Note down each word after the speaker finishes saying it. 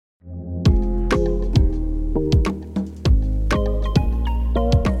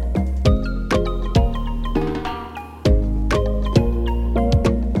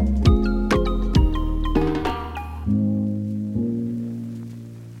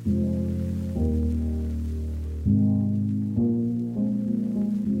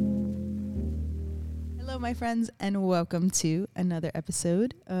my friends, and welcome to another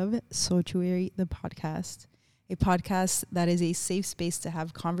episode of Sanctuary, the podcast, a podcast that is a safe space to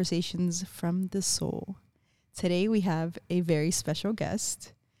have conversations from the soul. Today we have a very special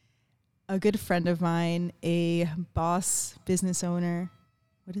guest, a good friend of mine, a boss, business owner.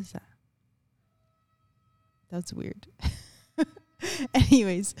 What is that? That's weird.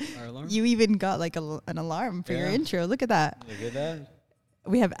 Anyways, you even got like an alarm for your intro. Look at that. Look at that.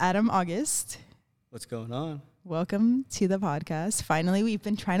 We have Adam August. What's going on? Welcome to the podcast. Finally, we've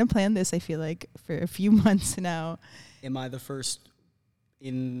been trying to plan this, I feel like, for a few months now. Am I the first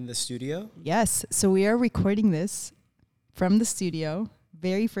in the studio? Yes. So we are recording this from the studio.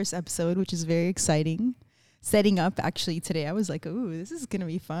 Very first episode, which is very exciting. Setting up actually today, I was like, ooh, this is going to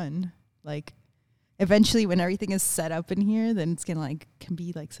be fun. Like, eventually when everything is set up in here, then it's going to can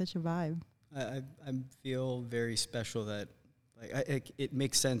be like such a vibe. I feel very special that it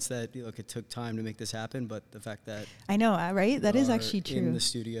makes sense that it took time to make this happen, but the fact that I know, right? That is actually true. In the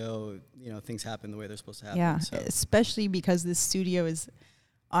studio, things happen the way they're supposed to happen. Yeah, so. Especially because this studio is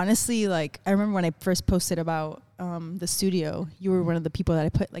honestly I remember when I first posted about the studio, you were one of the people that I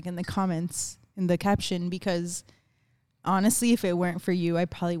put in the comments in the caption, because honestly, if it weren't for you, I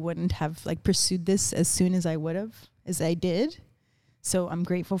probably wouldn't have pursued this as soon as I did. So I'm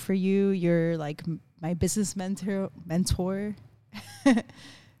grateful for you. You're my business mentor. You're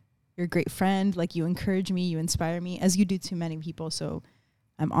a great friend. You encourage me, you inspire me, as you do to many people. So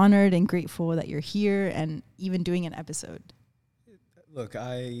I'm honored and grateful that you're here and even doing an episode. Look,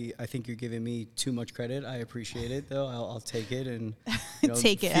 I think you're giving me too much credit. I appreciate it, though. I'll take it and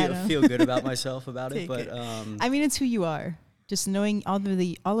take it. Feel good about myself about it. But I mean, it's who you are. Just knowing all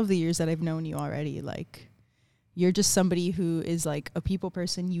of the years that I've known you already, you're just somebody who is a people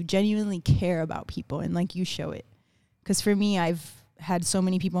person. You genuinely care about people, and you show it. Because for me, I've had so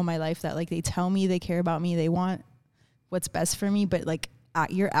many people in my life that they tell me they care about me, they want what's best for me, but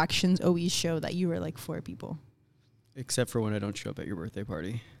your actions always show that you are for people. Except for when I don't show up at your birthday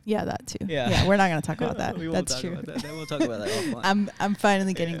party. Yeah, that too. Yeah, we're not going to talk about that. That's true. We'll talk about that offline. I'm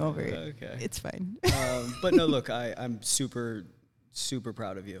finally getting over it. Okay. It's fine. But no, look, I'm super, super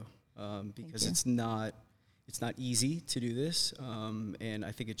proud of you, because it's not easy to do this. And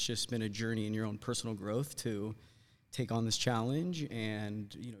I think it's just been a journey in your own personal growth to take on this challenge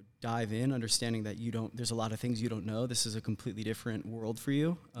and, dive in, understanding that there's a lot of things you don't know. This is a completely different world for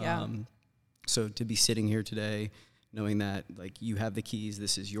you. Yeah. So to be sitting here today, knowing that you have the keys,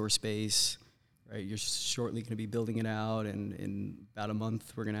 this is your space, right? You're shortly going to be building it out, and in about a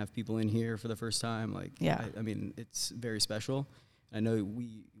month we're going to have people in here for the first time. I mean, it's very special. I know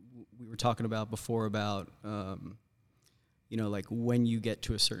we were talking about before about when you get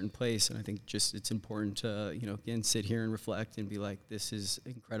to a certain place, and I think just it's important to again sit here and reflect and be this is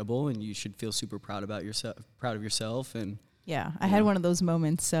incredible, and you should feel super proud of yourself. And yeah, I had one of those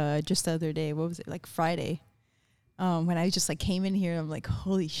moments just the other day. What was it, Friday? When I just came in here, I'm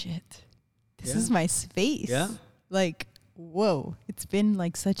holy shit, this is my space. Yeah. Whoa, it's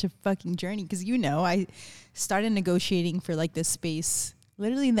been such a fucking journey. Cause I started negotiating for this space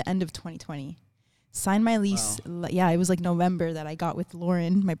literally in the end of 2020. Signed my lease. Wow. Yeah, it was November that I got with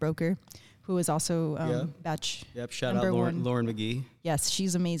Lauren, my broker, who was also batch. Yep, shout out Lauren McGee. Yes,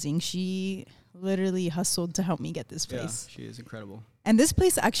 she's amazing. She literally hustled to help me get this place. Yeah, she is incredible. And this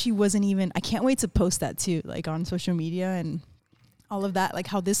place actually wasn't even, I can't wait to post that too, on social media and all of that,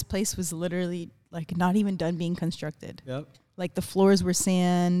 how this place was literally not even done being constructed. Yep. The floors were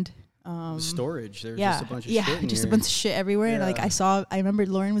sand. The storage. There's just a bunch of shit in just here. A bunch of shit everywhere. Yeah. And I remember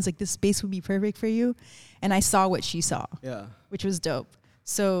Lauren was this space would be perfect for you. And I saw what she saw. Yeah. Which was dope.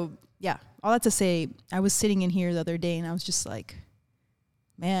 So yeah, all that to say, I was sitting in here the other day and I was just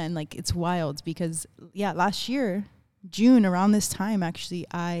man, it's wild because last year, June, around this time, actually,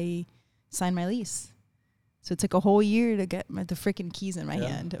 I signed my lease. So it took a whole year to get the freaking keys in my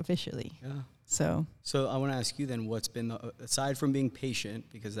hand officially. Yeah. So I want to ask you then, what's been, aside from being patient,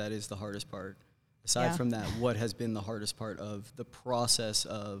 because that is the hardest part, aside from that, what has been the hardest part of the process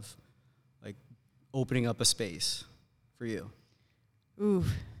of opening up a space for you? Ooh,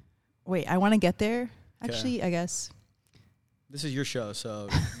 wait, I want to get there. Actually, I guess. This is your show, so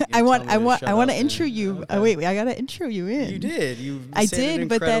I want to intro you. Okay. Wait, I gotta intro you in. You did. I did,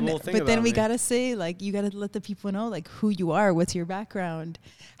 but then we me. gotta say you gotta let the people know who you are, what's your background,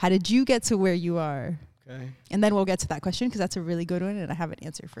 how did you get to where you are? Okay. And then we'll get to that question because that's a really good one, and I have an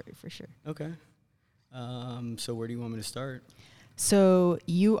answer for it for sure. Okay. So where do you want me to start? So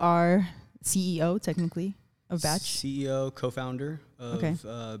you are CEO technically of Batch. CEO, co-founder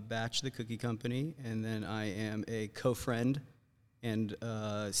of Batch, the cookie company, and then I am a co-friend and COO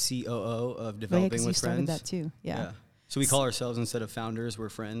of Oh, yeah, Developing 'cause you with started Friends. that too. Yeah. So we call ourselves, instead of founders, we're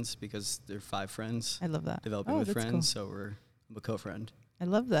friends, because there are 5 friends I love that. developing Oh, with that's friends. cool. So I'm a co-friend. I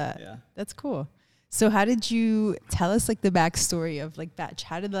love that. Yeah. That's cool. So how did you tell us like the backstory of like Batch?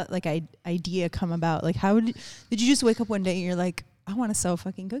 How did that like idea come about? Like did you just wake up one day and you're like, I want to sell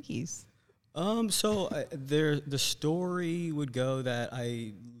fucking cookies? The story would go that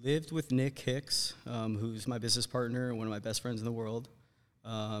I lived with Nick Hicks, who's my business partner and one of my best friends in the world.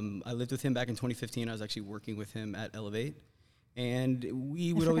 I lived with him back in 2015. I was actually working with him at Elevate, and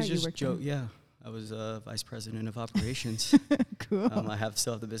we would always just joke. Yeah, I was vice president of operations. Cool. I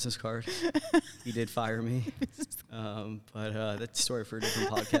still have the business card. He did fire me, but that's a story for a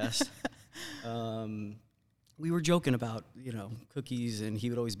different podcast. We were joking about, cookies, and he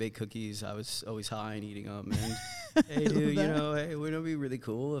would always bake cookies. I was always high and eating them. And hey, dude, hey, wouldn't it be really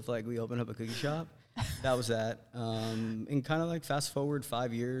cool if like we opened up a cookie shop? That was that. And kind of like fast forward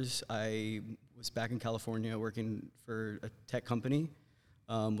 5 years, I was back in California working for a tech company.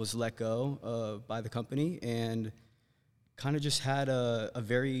 Was let go by the company, and kind of just had a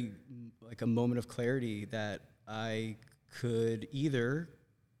very like a moment of clarity that I could either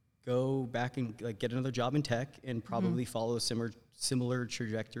go back and like get another job in tech and probably follow a similar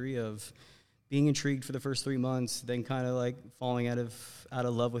trajectory of being intrigued for the first 3 months, then kind of like falling out of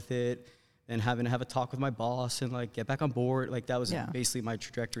love with it, and having to have a talk with my boss and like get back on board. Like that was basically my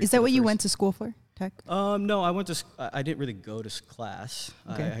trajectory. Is that what you went to school for? Tech? No, I didn't really go to class.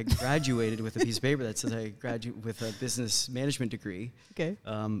 Okay. I graduated with a piece of paper that says I graduated with a business management degree. Okay.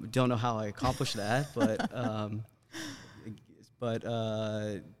 Don't know how I accomplished that,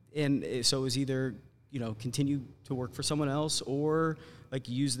 so it was either, continue to work for someone else or like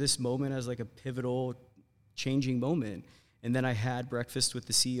use this moment as like a pivotal changing moment. And then I had breakfast with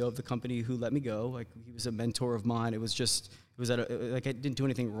the CEO of the company who let me go. Like he was a mentor of mine. It was I didn't do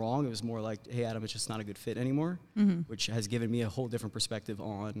anything wrong. It was more like, hey, Adam, it's just not a good fit anymore, which has given me a whole different perspective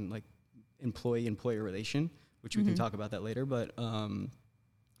on like employee-employer relation, which we can talk about that later. But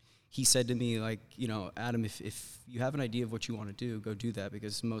he said to me, like, Adam, if you have an idea of what you want to do, go do that,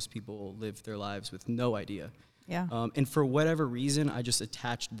 because most people live their lives with no idea. Yeah. And for whatever reason, I just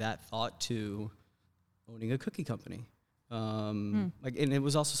attached that thought to owning a cookie company. And it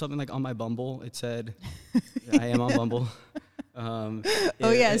was also something like on my Bumble, it said, I am on Bumble.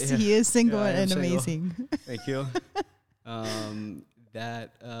 He is single and single. amazing. Thank you.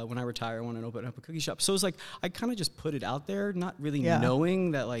 That when I retire, I want to open up a cookie shop. So it was like, I kind of just put it out there, not really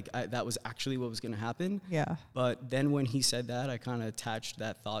knowing that like that was actually what was going to happen. Yeah. But then when he said that, I kind of attached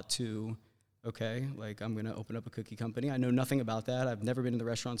that thought to, okay, like I'm going to open up a cookie company. I know nothing about that. I've never been in the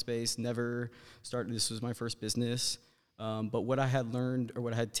restaurant space, this was my first business. But what I had learned, or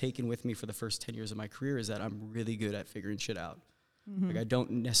what I had taken with me for the first 10 years of my career, is that I'm really good at figuring shit out. Like I don't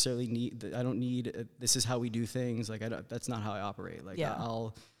necessarily need, this is how we do things. Like that's not how I operate. Like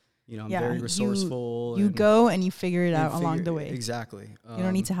I'm very resourceful. You go and you figure it out along the way. Exactly. You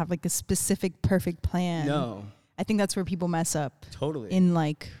don't need to have like a specific perfect plan. No. I think that's where people mess up. Totally. In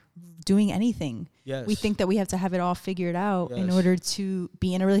like doing anything. Yes. We think that we have to have it all figured out in order to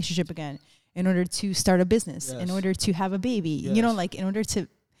be in a relationship again, in order to start a business, in order to have a baby. Yes. In order to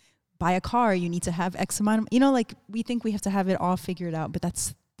buy a car, you need to have X amount of, we think we have to have it all figured out, but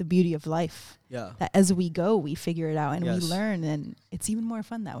that's the beauty of life. Yeah. That as we go, we figure it out and we learn, and it's even more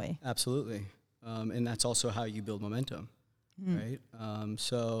fun that way. Absolutely. And that's also how you build momentum, right?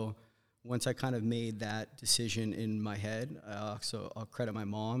 So once I kind of made that decision in my head, so I'll credit my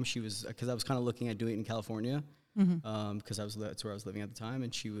mom. She was, because I was kind of looking at doing it in California, because that's where I was living at the time,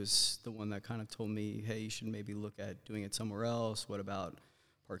 and she was the one that kind of told me, hey, you should maybe look at doing it somewhere else. What about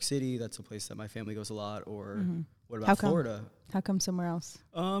Park City? That's a place that my family goes a lot. Or what about Florida? How come somewhere else?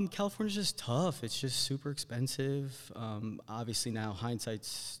 California's just tough. It's just super expensive. Obviously now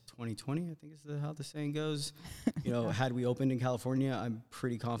hindsight's 2020, I think is how the saying goes. Had we opened in California, I'm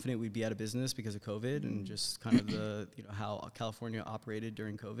pretty confident we'd be out of business because of COVID and just kind of the, how California operated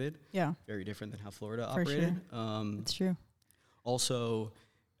during COVID. Yeah. Very different than how Florida operated. Sure. It's true. Also,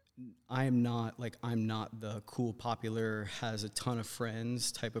 I'm not the cool, popular, has a ton of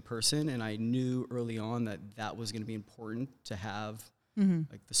friends type of person. And I knew early on that was going to be important to have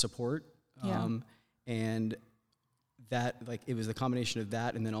like the support. And that, like, it was the combination of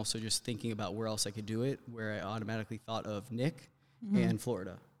that and then also just thinking about where else I could do it, where I automatically thought of Nick and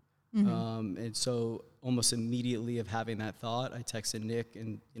Florida. And so almost immediately of having that thought, I texted Nick,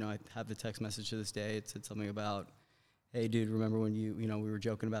 and, I have the text message to this day. It said something about, hey, dude, remember when we were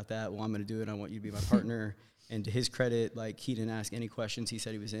joking about that? Well, I'm going to do it. I want you to be my partner. And to his credit, like, he didn't ask any questions. He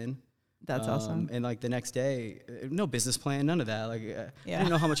said he was in. That's awesome. And like the next day, no business plan, none of that. Like I didn't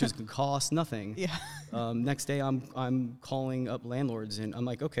know how much it was going to cost, nothing. Yeah. Next day, I'm calling up landlords, and I'm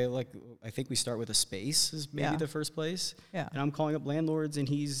like, okay, like I think we start with a space is maybe the first place. Yeah. And I'm calling up landlords, and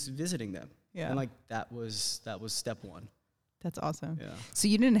he's visiting them. Yeah. And like that was step one. That's awesome. Yeah. So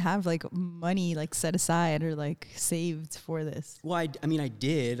you didn't have like money like set aside or like saved for this? Well, I mean, I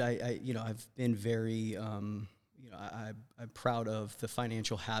did. I you know, I've been very, you know, I'm proud of the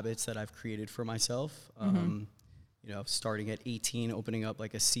financial habits that I've created for myself. You know, starting at 18, opening up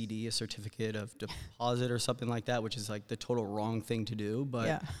like a CD, a certificate of deposit or something like that, which is like the total wrong thing to do.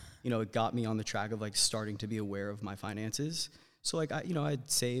 But, you know, it got me on the track of like starting to be aware of my finances. So like you know, I'd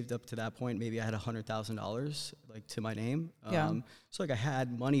saved up to that point. Maybe I had $100,000 like to my name. So like I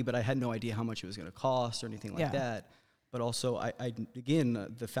had money, but I had no idea how much it was going to cost or anything like that. But also, I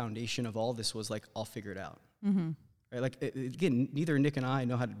again, the foundation of all this was like, I'll figure it out. Right? Like again, neither Nick and I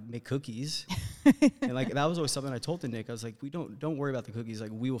know how to make cookies, and like that was always something I told to Nick. I was like, don't worry about the cookies.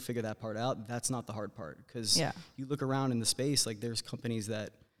 Like we will figure that part out. That's not the hard part, because you look around in the space, like there's companies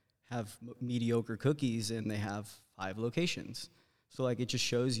that have mediocre cookies and they have 5 locations. So like it just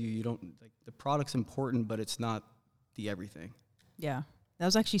shows you don't like the product's important, but it's not the everything. Yeah. That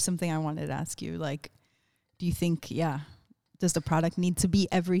was actually something I wanted to ask you. Like, do you think, does the product need to be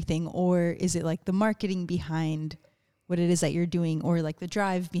everything, or is it like the marketing behind what it is that you're doing, or like the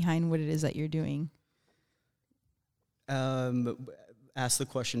drive behind what it is that you're doing? Ask the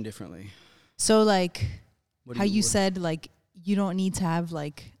question differently. So like how you said like you don't need to have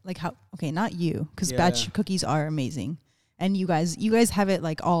like how, okay, not you, because batch cookies are amazing, and you guys have it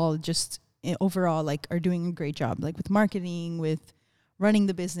like all just overall like are doing a great job like with marketing, with running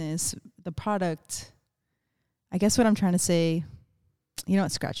the business, the product. I guess what I'm trying to say, you know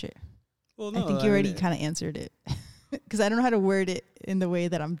what, scratch it. Well, no, I think you already kind of answered it, because I don't know how to word it in the way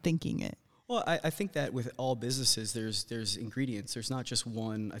that I'm thinking it. Well, I think that with all businesses, there's ingredients. There's not just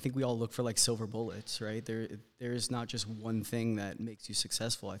one. I think we all look for like silver bullets, right? There's not just one thing that makes you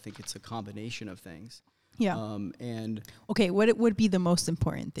successful. I think it's a combination of things. Yeah. And okay, what it would be the most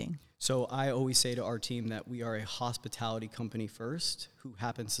important thing? So I always say to our team that we are a hospitality company first who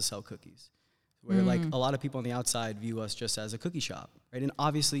happens to sell cookies. Where like a lot of people on the outside view us just as a cookie shop, right? And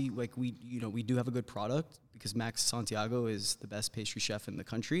obviously, like we do have a good product because Max Santiago is the best pastry chef in the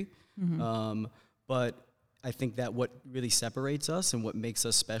country. But I think that what really separates us and what makes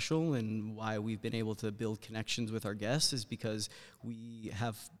us special and why we've been able to build connections with our guests is because we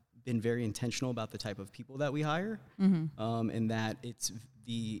have been very intentional about the type of people that we hire, and that it's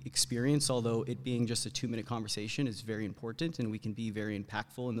the experience, although it being just a 2-minute conversation is very important, and we can be very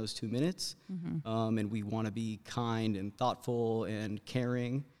impactful in those 2 minutes. And we want to be kind and thoughtful and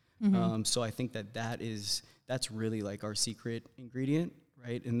caring. So I think that's really like our secret ingredient,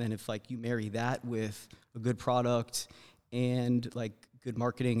 right? And then if like you marry that with a good product and like good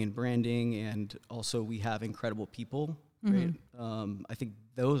marketing and branding, and also we have incredible people, right? I think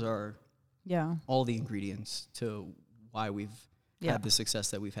those are all the ingredients to why we've had the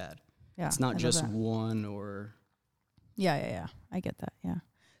success that we've had. It's not just one or... Yeah. I get that,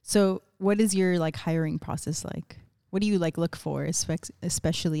 So what is your like hiring process like? What do you like look for,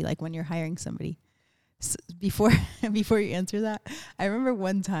 especially like when you're hiring somebody? Before you answer that, I remember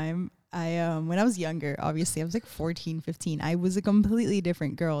one time when I was younger, obviously I was like 14, 15. I was a completely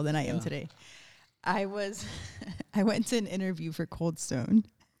different girl than I am today. I went to an interview for Cold Stone.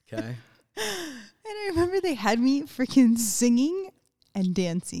 Okay. And I remember they had me freaking singing and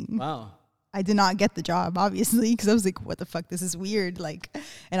dancing. Wow. I did not get the job, obviously, because I was like, what the fuck? This is weird. Like,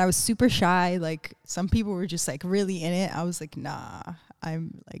 and I was super shy. Like, some people were just like really in it. I was like, nah,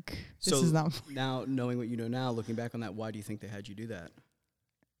 I'm like, this is not. Now, knowing what you know now, looking back on that, why do you think they had you do that?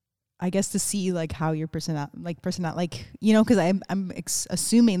 I guess to see like how your like, you know, because I'm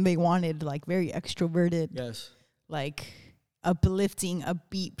assuming they wanted like very extroverted, like uplifting,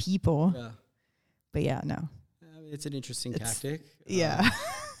 upbeat people. Yeah. But no. It's an interesting tactic. Yeah.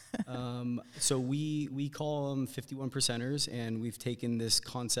 So we call them 51 percenters, and we've taken this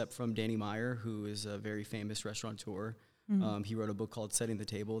concept from Danny Meyer, who is a very famous restaurateur. He wrote a book called Setting the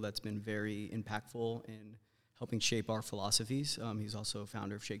Table that's been very impactful in helping shape our philosophies. He's also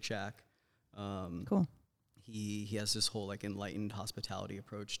founder of Shake Shack. Cool. He has this whole like enlightened hospitality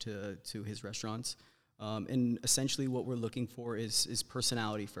approach to his restaurants. And essentially what we're looking for is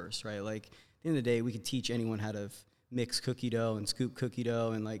personality first, right? Like at the end of the day, we could teach anyone how to mix cookie dough and scoop cookie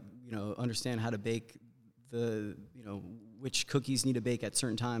dough and like, you know, understand how to bake which cookies need to bake at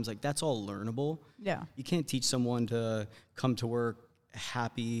certain times. Like that's all learnable. Yeah. You can't teach someone to come to work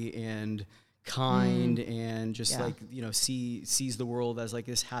happy and kind and just like, you know, sees the world as like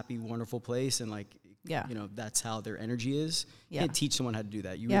this happy, wonderful place. And like, you know, that's how their energy is. You can't teach someone how to do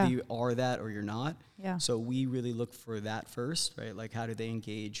that. You really are that or you're not. So we really look for that first, right? Like, how do they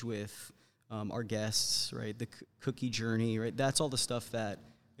engage with our guests, right? The cookie journey, right? That's all the stuff that,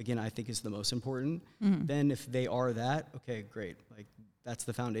 again, I think is the most important. Then if they are that, okay, great. Like, that's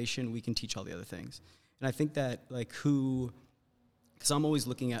the foundation. We can teach all the other things. And I think that, like, because I'm always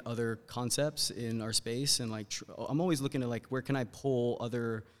looking at other concepts in our space, and like I'm always looking at like where can I pull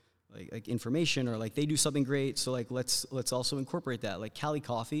other like information, or like they do something great, so like let's also incorporate that. Like Cali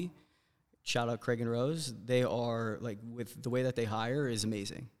Coffee, shout out Craig and Rose. They are like, with the way that they hire is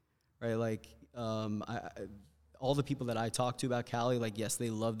amazing, right? Like all the people that I talk to about Cali, like yes, they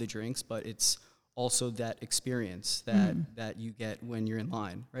love the drinks, but it's also that experience that you get when you're in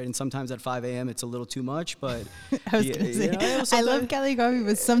line, right? And sometimes at 5 a.m. it's a little too much, but I was gonna say, I love Cali Coffee,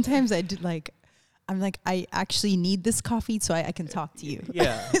 but sometimes I'm like, I actually need this coffee so I can talk to you.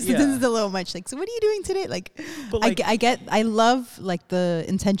 Yeah. So this is a little much. Like, so what are you doing today? Like, I love like the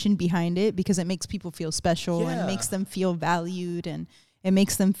intention behind it, because it makes people feel special and makes them feel valued, and it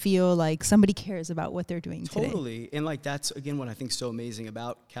makes them feel like somebody cares about what they're doing today. Totally. And like, that's again what I think is so amazing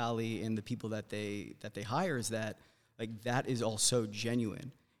about Cali and the people that they hire, is that like that is all so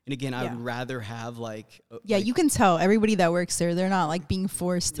genuine. And again, I would rather have like you can tell everybody that works there, they're not like being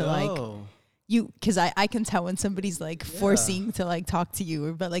forced to like because I can tell when somebody's like forcing to like talk to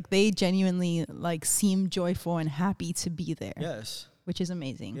you, but like they genuinely like seem joyful and happy to be there. Yes. Which is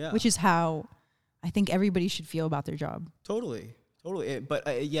amazing. Yeah. Which is how I think everybody should feel about their job. Totally.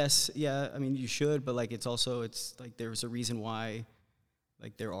 But yes, I mean, you should, but like, it's like there's a reason why,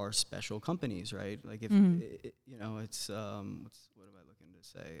 like, there are special companies, right? Like, if you know, it's what am I looking to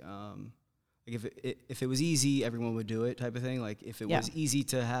say? Like, if it was easy, everyone would do it, type of thing. Like, if it was easy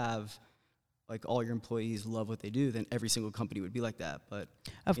to have like all your employees love what they do, then every single company would be like that. But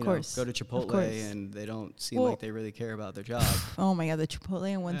of course, go to Chipotle and they don't seem like they really care about their job. Oh my God, the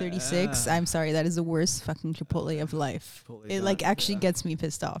Chipotle on 136. I'm sorry, that is the worst fucking Chipotle of life. It like actually gets me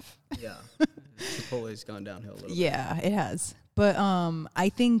pissed off. Yeah, Chipotle's gone downhill a little bit. Yeah, it has. But I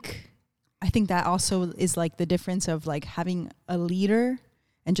think that also is like the difference of like having a leader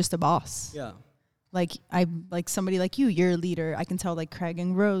and just a boss. Yeah. Like, like somebody like you're a leader. I can tell like Craig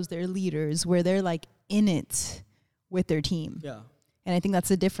and Rose, they're leaders, where they're like in it with their team. Yeah. And I think that's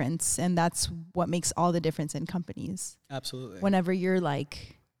the difference. And that's what makes all the difference in companies. Absolutely. Whenever you're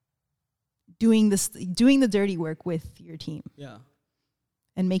like doing the dirty work with your team. Yeah.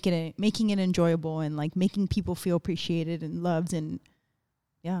 And making it enjoyable, and like making people feel appreciated and loved, and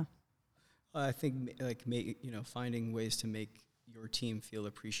I think like finding ways to make your team feel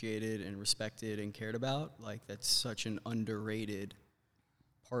appreciated and respected and cared about, like that's such an underrated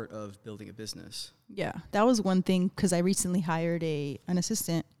part of building a business. Yeah, that was one thing, because I recently hired an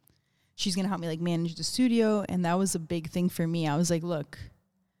assistant. She's going to help me like manage the studio, and that was a big thing for me. I was like, look,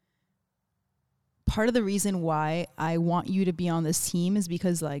 part of the reason why I want you to be on this team is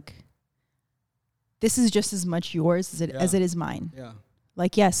because like this is just as much yours as it is mine. Yeah.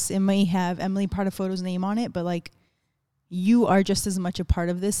 Like, yes, it may have Emily Pardafoto's name on it, but like, you are just as much a part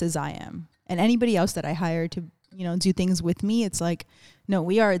of this as I am. And anybody else that I hire to, do things with me, it's like, no,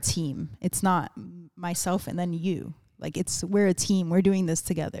 we are a team. It's not myself and then you. Like, we're a team. We're doing this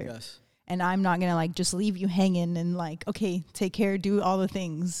together. Yes. And I'm not going to like just leave you hanging and like, okay, take care, do all the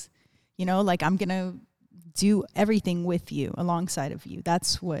things. Like, I'm going to do everything with you, alongside of you.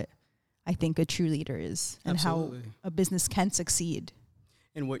 That's what I think a true leader is, and Absolutely. How a business can succeed.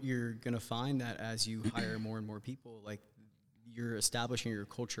 And what you're going to find that as you hire more and more people, like, you're establishing your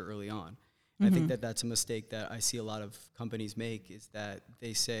culture early on. Mm-hmm. I think that that's a mistake that I see a lot of companies make, is that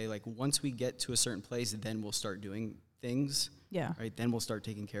they say, like, once we get to a certain place, then we'll start doing things. Yeah. Right? Then we'll start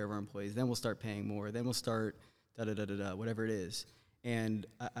taking care of our employees. Then we'll start paying more. Then we'll start whatever it is. And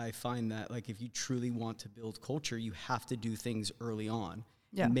I find that, like, if you truly want to build culture, you have to do things early on.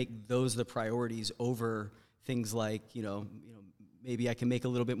 Yeah. And make those the priorities over things like, maybe I can make a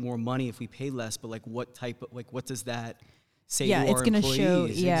little bit more money if we pay less, but like what does that say to our employees? It's going to show,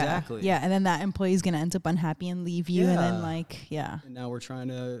 exactly. Yeah, and then that employee is going to end up unhappy and leave you, and then And now we're trying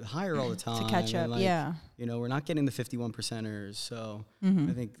to hire all the time. To catch up, we're not getting the 51%ers, so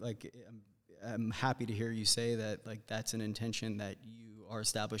I think, like, I'm happy to hear you say that, like, that's an intention that you are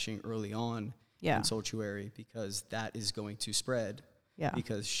establishing early on in Soultuary, because that is going to spread. Yeah.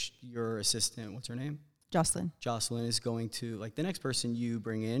 Because your assistant, what's her name? Jocelyn. Jocelyn is going to, like, the next person you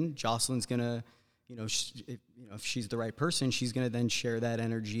bring in, Jocelyn's going to, if she's the right person, she's going to then share that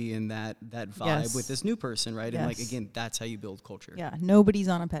energy and that vibe with this new person, right? Yes. And, like, again, that's how you build culture. Yeah, nobody's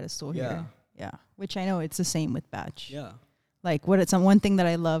on a pedestal here. Yeah. Which I know it's the same with Batch. Yeah. Like one thing that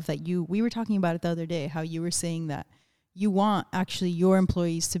I love that we were talking about it the other day, how you were saying that you want actually your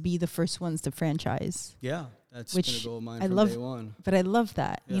employees to be the first ones to franchise. Yeah. That's Which been a goal of mine I from love, day one. But I love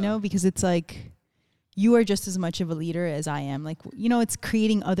that, Yeah. you know, because it's like you are just as much of a leader as I am. Like, you know, it's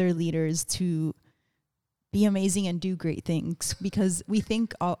creating other leaders to be amazing and do great things, because we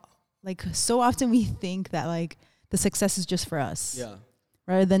think like so often we think that like the success is just for us. Yeah.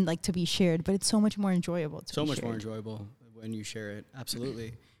 Rather than like to be shared, but it's so much more enjoyable to So be much shared. more enjoyable when you share it.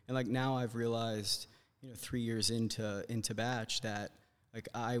 Absolutely. And like now I've realized, 3 years into Batch that like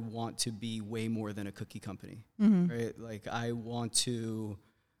I want to be way more than a cookie company, right? Like I want to,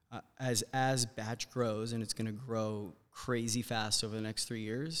 as Batch grows, and it's going to grow crazy fast over the next 3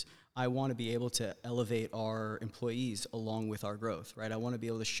 years, I want to be able to elevate our employees along with our growth, right? I want to be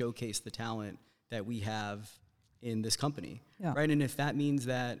able to showcase the talent that we have in this company, right? And if that means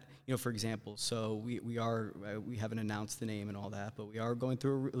that, for example, so we haven't announced the name and all that, but we are going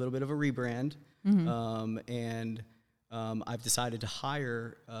through a little bit of a rebrand, and I've decided to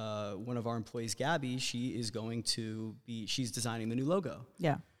hire one of our employees, Gabby. She's designing the new logo.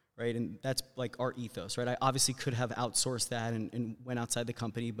 Yeah. Right, and that's like our ethos, right? I obviously could have outsourced that and went outside the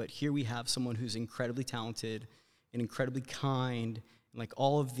company, but here we have someone who's incredibly talented and incredibly kind, and like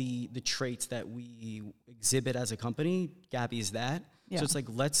all of the traits that we exhibit as a company. Gabby is that. Yeah. So it's like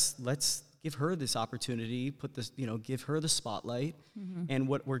let's give her this opportunity, put this, give her the spotlight, and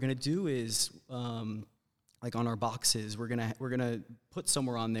what we're gonna do is. Like on our boxes, we're gonna put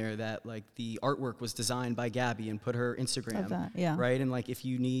somewhere on there that like the artwork was designed by Gabby and put her Instagram, Love that, yeah. right? And like if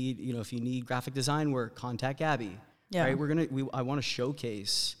you need graphic design work, contact Gabby, Yeah. right? I want to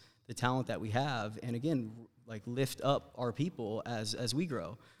showcase the talent that we have, and again, like lift up our people as we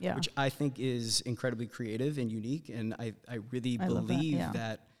grow, Yeah. which I think is incredibly creative and unique, and I really love that, believe yeah.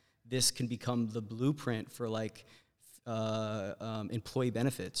 that this can become the blueprint for like. Employee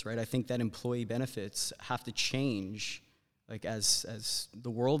benefits, right? I think that employee benefits have to change, like as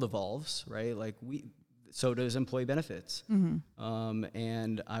the world evolves, right? Like so does employee benefits,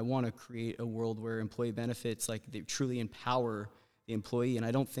 and I want to create a world where employee benefits like they truly empower the employee, and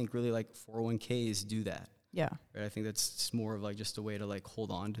I don't think really like 401ks do that. Yeah. Right? I think that's just more of like just a way to like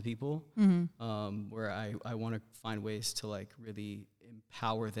hold on to people, where I want to find ways to like really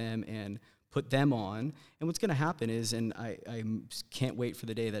empower them and put them on. And what's going to happen is, and I can't wait for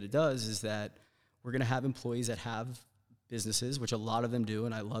the day that it does, is that we're going to have employees that have businesses, which a lot of them do,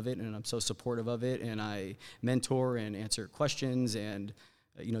 and I love it, and I'm so supportive of it, and I mentor and answer questions and,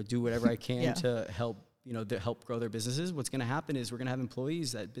 do whatever I can to help, help grow their businesses. What's going to happen is we're going to have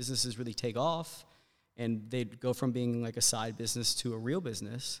employees that businesses really take off, and they'd go from being like a side business to a real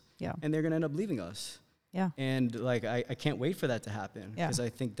business, and they're going to end up leaving us. Yeah. And like I can't wait for that to happen, because I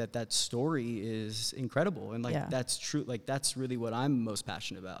think that story is incredible, and like that's true. Like that's really what I'm most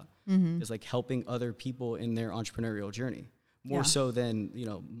passionate about, is like helping other people in their entrepreneurial journey more so than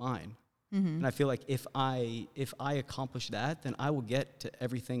mine. And I feel like if I accomplish that, then I will get to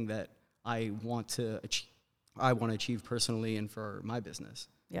everything that I want to achieve personally and for my business.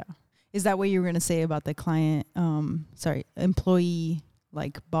 Yeah. Is that what you were going to say about the client? Employee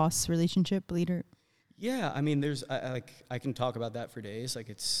like boss relationship leader? Yeah, I mean, I can talk about that for days. Like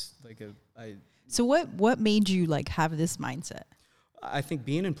it's like So what made you like have this mindset? I think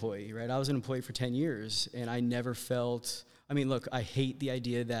being an employee, right? I was an employee for 10 years, and I never felt. I mean, look, I hate the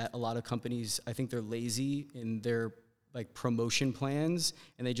idea that a lot of companies, I think they're lazy in their like promotion plans,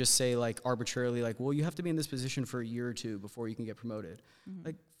 and they just say like arbitrarily like, well, you have to be in this position for a year or two before you can get promoted.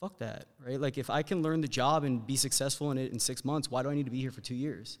 Like fuck that, right? Like if I can learn the job and be successful in it in 6 months, why do I need to be here for 2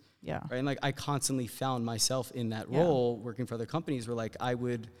 years? Yeah. Right. And like I constantly found myself in that role working for other companies where like I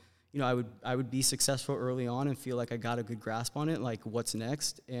would be successful early on and feel like I got a good grasp on it. Like what's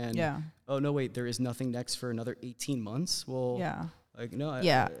next? And oh no, wait, there is nothing next for another 18 months. Well, like no.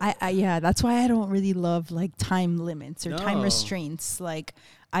 I that's why I don't really love like time limits or time restraints. Like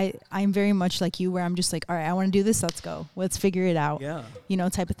I'm very much like you, where I'm just like, all right, I want to do this. Let's go. Let's figure it out. Yeah.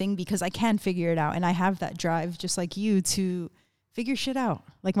 Type of thing, because I can figure it out, and I have that drive just like you to figure shit out.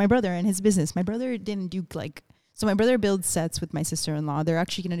 Like my brother and his business. My brother didn't do so my brother builds sets with my sister-in-law. They're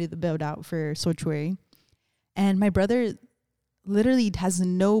actually going to do the build out for Sochuari. And my brother literally has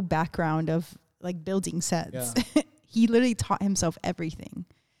no background of like building sets. Yeah. He literally taught himself everything.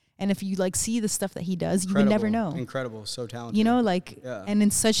 And if you like see the stuff that he does, you would never know. Incredible. So talented. And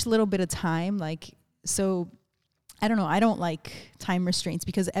in such little bit of time, like, so I don't know. I don't like time restraints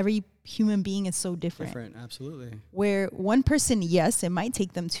because every human being is so different. Absolutely. Where one person, yes, it might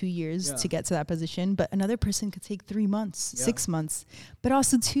take them 2 years Yeah. to get to that position, but another person could take 3 months, Yeah. 6 months. But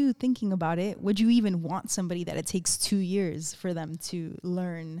also, too, thinking about it, would you even want somebody that it takes 2 years for them to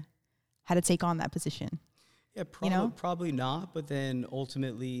learn how to take on that position? Yeah, probably not. But then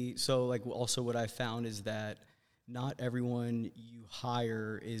ultimately, so like also what I found is that not everyone you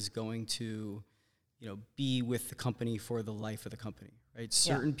hire is going to, be with the company for the life of the company, right?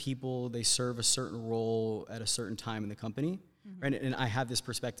 Certain people, they serve a certain role at a certain time in the company, right? And I have this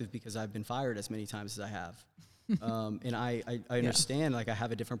perspective because I've been fired as many times as I have. And I understand, like I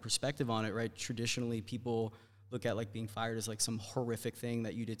have a different perspective on it, right? Traditionally, people look at like being fired as like some horrific thing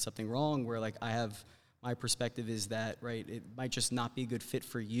that you did something wrong, where like my perspective is that, right, it might just not be a good fit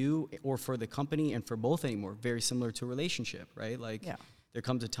for you or for the company and for both anymore. Very similar to a relationship, right? Like there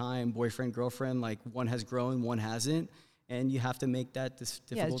comes a time, boyfriend, girlfriend, like one has grown, one hasn't, and you have to make that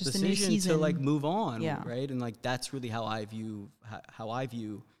difficult decision to like move on, right? And like that's really how I view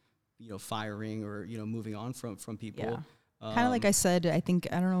firing or moving on from people. Yeah. Kind of like I said, I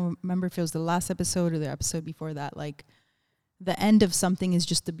don't remember if it was the last episode or the episode before that, like the end of something is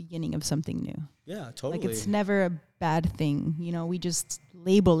just the beginning of something new. Yeah, totally. Like it's never a bad thing. We just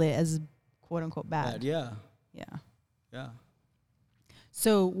label it as quote unquote bad. Yeah.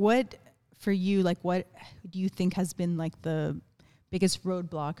 So what for you, like what do you think has been like the biggest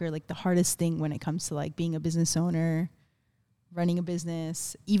roadblock or like the hardest thing when it comes to like being a business owner, running a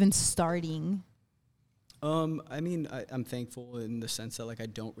business, even starting? I mean, I'm thankful in the sense that like I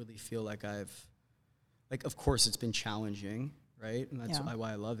don't really feel like of course it's been challenging, right? And that's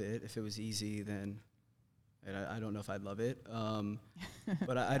why I love it. If it was easy, then I don't know if I'd love it.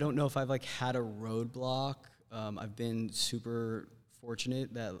 But I don't know if I've like had a roadblock. I've been super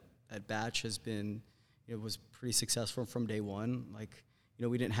fortunate that Batch has been, was pretty successful from day one. Like,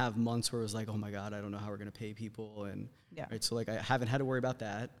 we didn't have months where it was like, oh my God, I don't know how we're going to pay people. And right, so like I haven't had to worry about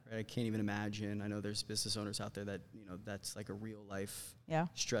that. Right? I can't even imagine. I know there's business owners out there that, that's like a real life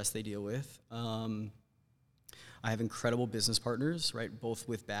stress they deal with. I have incredible business partners, right? Both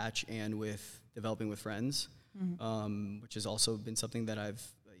with Batch and with Developing with Friends, which has also been something that I've,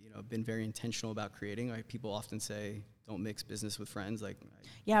 been very intentional about creating. Right? People often say, don't mix business with friends. Like,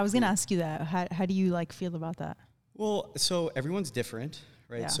 I was going to ask you that. How do you like feel about that? Well, so everyone's different,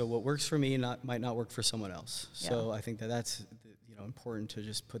 right? So what works for me might not work for someone else. So I think that's important to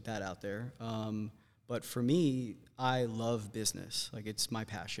just put that out there. But for me, I love business. Like it's my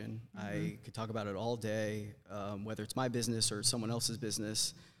passion. I could talk about it all day, whether it's my business or someone else's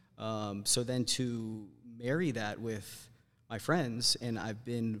business. So then to marry that with my friends, and I've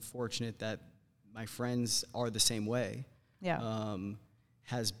been fortunate that my friends are the same way.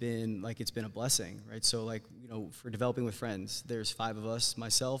 Has been like, it's been a blessing, right? So like, for Developing with Friends, there's 5 of us,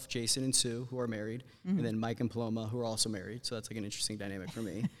 myself, Jason and Sue, who are married, and then Mike and Paloma, who are also married. So that's like an interesting dynamic for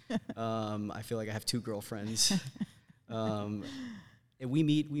me. I feel like I have 2 girlfriends. And we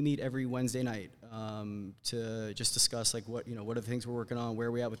meet every Wednesday night to just discuss like what are the things we're working on, where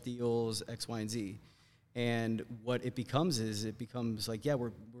are we at with deals, X, Y, and Z. And what it becomes like,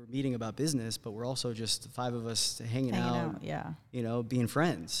 we're meeting about business, but we're also just 5 of us hanging out, being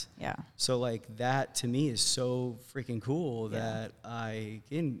friends. So like that to me is so freaking cool that I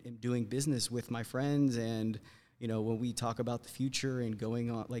am doing business with my friends. And, when we talk about the future and going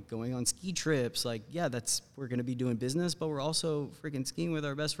on ski trips, like, we're going to be doing business, but we're also freaking skiing with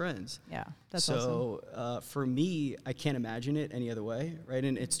our best friends. That's awesome. So for me, I can't imagine it any other way, right?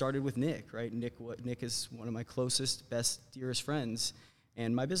 And it started with Nick, right? Nick is one of my closest, best, dearest friends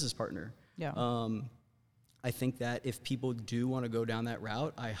and my business partner. I think that if people do want to go down that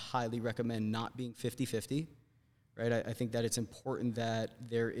route, I highly recommend not being 50-50, right? I think that it's important that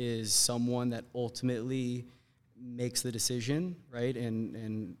there is someone that ultimately makes the decision, right?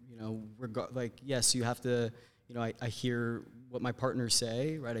 And yes, you have to, I hear what my partners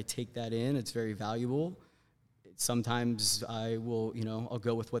say, right? I take that in. It's very valuable. Sometimes I will, I'll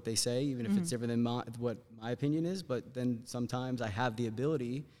go with what they say, even if it's different than what my opinion is. But then sometimes I have the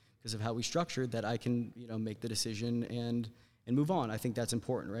ability, because of how we structured, that I can, make the decision and move on. I think that's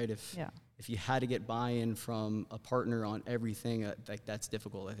important, right? If you had to get buy-in from a partner on everything, like that's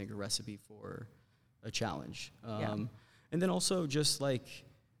difficult. I think a recipe for a challenge. And then also just like,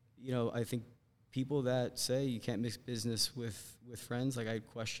 I think people that say you can't mix business with friends, like I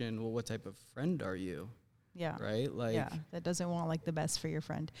question, well, what type of friend are you? Right? Like, that doesn't want like the best for your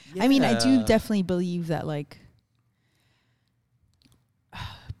friend. I mean, I do definitely believe that like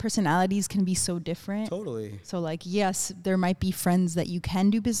personalities can be so different. Totally. So like, yes, there might be friends that you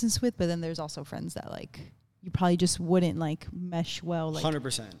can do business with, but then there's also friends that like you probably just wouldn't like mesh well. Like,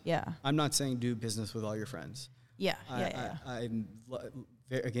 100%. yeah. I'm not saying do business with all your friends. Yeah.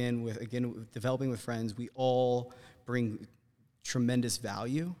 Again, with developing with friends, we all bring tremendous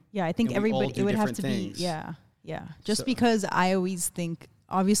value. Yeah, I think and we all everybody, do it would have different to things. be, yeah. Just So- because I always think,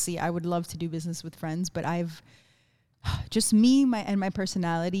 obviously, I would love to do business with friends, but I've just my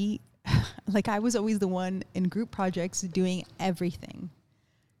personality, like I was always the one in group projects doing everything.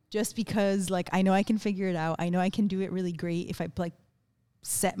 Just because, like, I know I can figure it out. I know I can do it really great if I like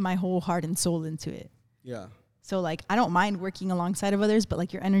set my whole heart and soul into it. Yeah. So like I don't mind working alongside of others, but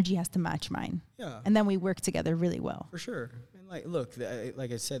like your energy has to match mine. Yeah. And then we work together really well. For sure. And like, look,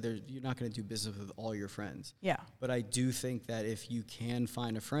 like I said, you're not going to do business with all your friends. Yeah. But I do think that if you can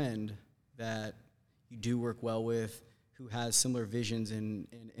find a friend that you do work well with, who has similar visions and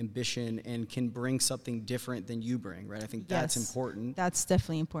ambition and can bring something different than you bring, right? I think that's important. That's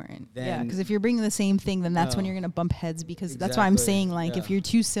definitely important. Then- Because if you're bringing the same thing, then that's when No. you're going to bump heads, because that's why I'm Exactly. saying, like, if Yeah. you're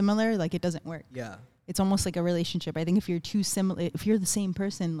too similar, like, it doesn't work. Yeah. It's almost like a relationship. I think if you're too similar, if you're the same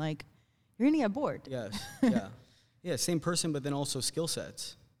person, like, you're going to get bored. Yes. Yeah. Yeah. Same person, but then also skill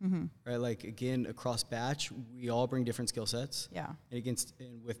sets, right? Like, again, across batch, we all bring different skill sets. Yeah.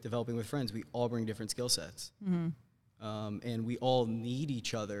 And with developing with friends, we all bring different skill sets. And we all need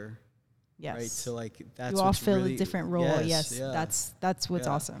each other. Yes. Right. So like that's you all what's fill really, a different role. Yes. Yeah. That's what's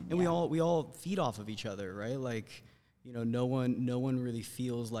Yeah. awesome. And yeah. we all feed off of each other, right? Like, you know, no one really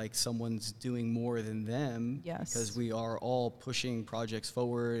feels like someone's doing more than them. Yes. Because we are all pushing projects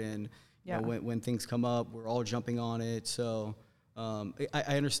forward, and you know, Yeah. when things come up, we're all jumping on it. So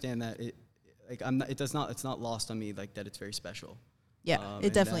I understand that it's not lost on me like that it's very special. Yeah, it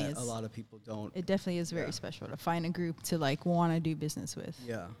and definitely that is. A lot of people don't. It definitely is very Yeah. special to find a group to like want to do business with,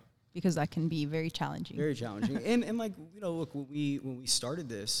 Yeah. because that can be very challenging. Very challenging. and like, you know, look, when we started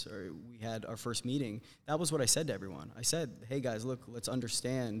this, or we had our first meeting, that was what I said to everyone. I said, hey guys, look, let's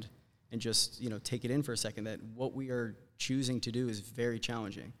understand and just, you know, take it in for a second that what we are choosing to do is very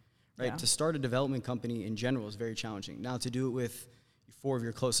challenging, right? Yeah. To start a development company in general is very challenging. Now to do it with 4 of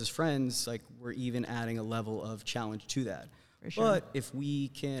your closest friends, like, we're even adding a level of challenge to that. For sure. But if we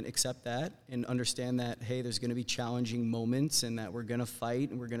can accept that and understand that, hey, there's going to be challenging moments and that we're going to fight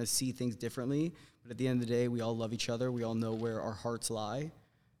and we're going to see things differently, but at the end of the day, we all love each other. We all know where our hearts lie.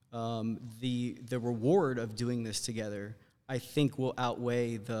 The reward of doing this together, I think, will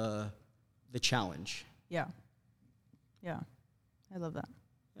outweigh the challenge. Yeah. Yeah. I love that.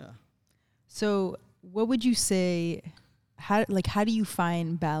 Yeah. So what would you say, how do you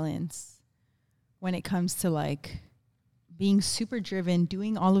find balance when it comes to like being super driven,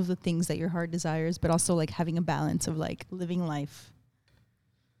 doing all of the things that your heart desires, but also like having a balance of like living life?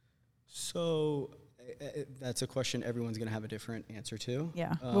 So that's a question everyone's going to have a different answer to.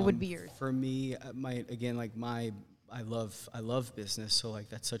 Yeah. What would be yours? For me, I love business. So like,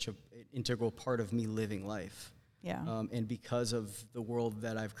 that's such an integral part of me living life. Yeah. And because of the world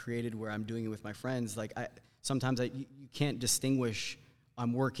that I've created where I'm doing it with my friends, like sometimes you can't distinguish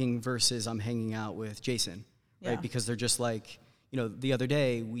I'm working versus I'm hanging out with Jason, right? Yeah. Because they're just like, you know, the other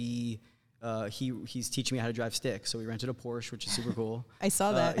day he's teaching me how to drive stick. So we rented a Porsche, which is super cool. I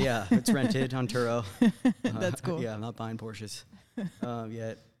saw that. Yeah, it's rented on Turo. That's cool. Yeah, I'm not buying Porsches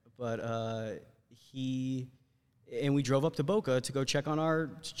yet. But we drove up to Boca to go check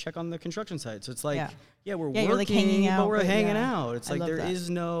on the construction site. So it's like, we're working, you're like hanging out, but we're but hanging yeah. out. It's I like love there that. is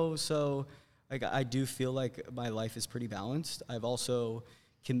no, so like I do feel like my life is pretty balanced. I've also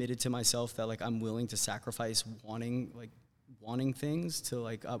committed to myself that like I'm willing to sacrifice wanting things to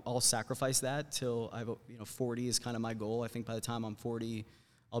like I'll sacrifice that till 40 is kind of my goal. I think by the time I'm 40,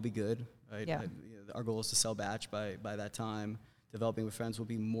 I'll be good. Right? Yeah. Our goal is to sell batch by that time. Developing with friends will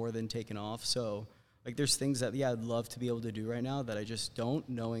be more than taken off. So like there's things that I'd love to be able to do right now that I just don't,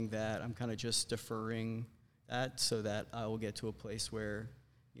 knowing that I'm kind of just deferring that so that I will get to a place where,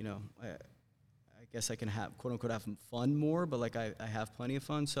 you know, I guess I can have quote unquote have fun more, but like I have plenty of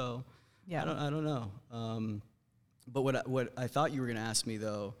fun. So Yeah. I don't know. But what I thought you were going to ask me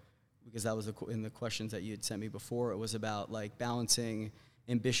though, because that was in the questions that you had sent me before, it was about like balancing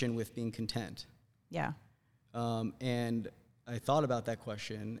ambition with being content. Yeah. And I thought about that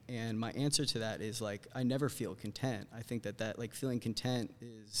question, and my answer to that is like I never feel content. I think that like feeling content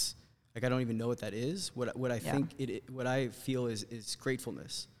is like I don't even know what that is. What I think what I feel is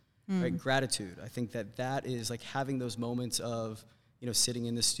gratefulness, right? Gratitude. I think that is like having those moments of, you know, sitting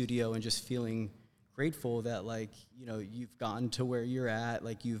in the studio and just feeling grateful that like, you know, you've gotten to where you're at,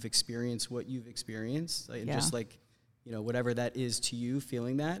 like you've experienced what you've experienced, like, and just like, you know, whatever that is to you,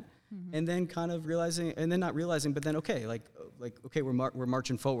 feeling that. And then kind of realizing, and then not realizing, but then okay, like okay, we're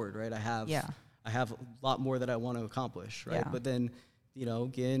marching forward, right? I I have a lot more that I want to accomplish, right? Yeah. But then, you know,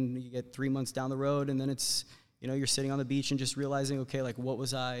 again, you get 3 months down the road, and then it's, you know, you're sitting on the beach and just realizing, okay, like, what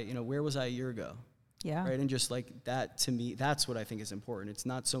was I, you know, where was I a year ago? Yeah. Right. And just like that, to me, that's what I think is important. It's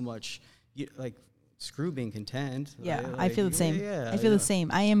not so much like screw being content. Yeah. Right? I feel the same. Yeah, I feel the same.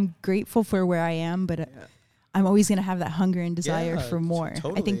 I am grateful for where I am, but I'm always going to have that hunger and desire for more.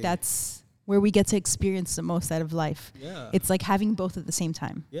 Totally. I think that's where we get to experience the most out of life. Yeah. It's like having both at the same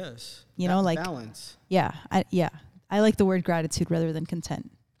time. Yes. You know, like balance. Yeah. I like the word gratitude rather than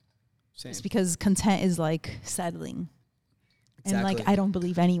content. Same. It's because content is like settling. Exactly. And like, I don't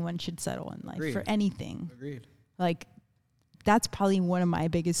believe anyone should settle in life Agreed. for anything. Agreed. Like, that's probably one of my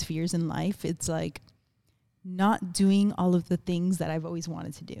biggest fears in life. It's like not doing all of the things that I've always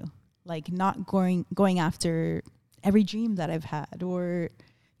wanted to do. Like not going after every dream that I've had, or,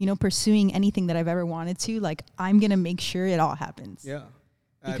 you know, pursuing anything that I've ever wanted to. Like, I'm going to make sure it all happens. Yeah.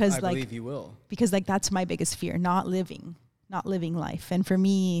 Because I believe you will. Because like, that's my biggest fear, not living life. And for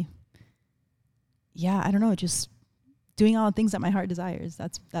me, I don't know, just doing all the things that my heart desires.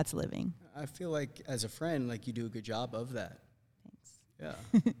 That's living. I feel like as a friend, like you do a good job of that. Thanks.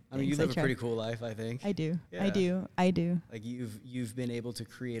 Yeah. I mean, you live a pretty cool life, I think. I do. Yeah. I do. Like you've been able to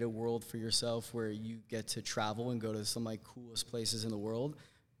create a world for yourself where you get to travel and go to some like coolest places in the world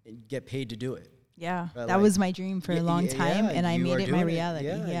and get paid to do it. Yeah. But that like, was my dream for a long time, and I made it my reality.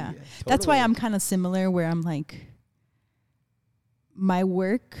 Yeah. That's why I'm kind of similar, where I'm like, my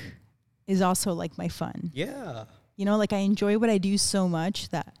work is also like my fun. Yeah. You know, like I enjoy what I do so much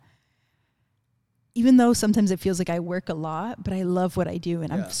that even though sometimes it feels like I work a lot, but I love what I do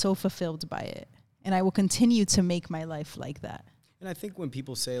and I'm so fulfilled by it. And I will continue to make my life like that. And I think when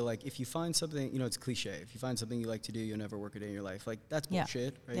people say, like, if you find something, you know, it's cliche. If you find something you like to do, you'll never work a day in your life. Like, that's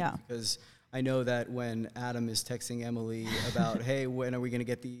bullshit, right? Yeah. Because I know that when Adam is texting Emily about, hey, when are we going to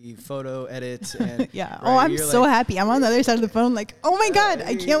get the photo edits? And yeah. Right, oh, I'm so happy. I'm on the other side of the phone like, oh my God,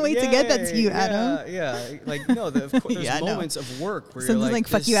 I can't wait to get that to you, Adam. Yeah. Like, no, of course, there's moments of work where something you're like,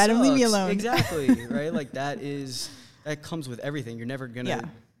 fuck you, Adam, sucks. leave me alone. Exactly, right? Like, that comes with everything. You're never going to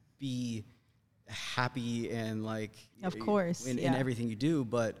be happy and like of course in everything you do,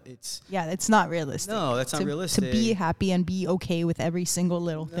 but it's not realistic. No, that's not realistic. To be happy and be okay with every single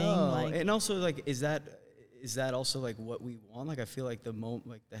little thing. Like, and also like is that also like what we want? Like I feel like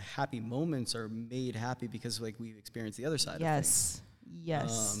the happy moments are made happy because like we've experienced the other side of things.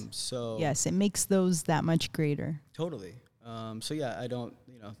 Yes. So yes, it makes those that much greater. Totally. So yeah, I don't,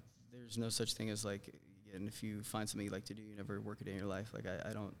 there's no such thing as like, and if you find something you like to do, you never work a day in your life. Like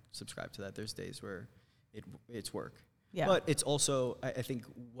I don't subscribe to that. There's days where it's work. Yeah. But it's also, I think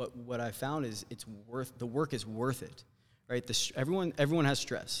what I found is the work is worth it, right? Everyone has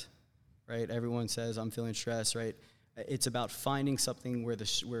stress, right? Everyone says I'm feeling stressed, right? It's about finding something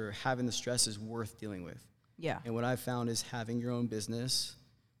where having the stress is worth dealing with. Yeah. And what I've found is having your own business.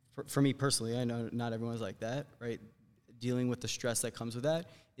 For me personally, I know not everyone's like that, right? Dealing with the stress that comes with that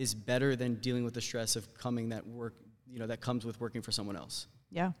is better than dealing with the stress of that comes with working for someone else.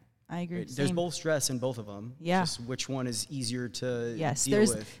 Yeah, I agree. Right? There's both stress in both of them. Yeah. Just which one is easier to deal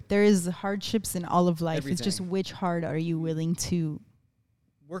with. There is hardships in all of life. Everything. It's just which hard are you willing to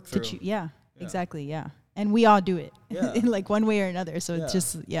work through. Exactly, yeah. And we all do it in like one way or another. So it's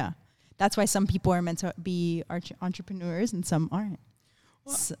just, That's why some people are meant to be entrepreneurs and some aren't.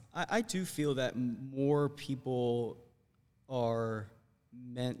 Well, I do feel that more people are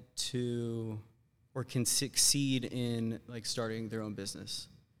meant to or can succeed in like starting their own business,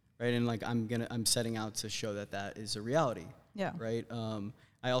 right? And like I'm setting out to show that is a reality. Yeah. Right.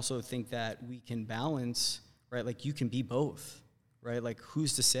 I also think that we can balance, right? Like you can be both, right? Like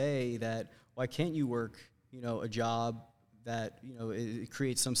who's to say that why can't you work, a job that it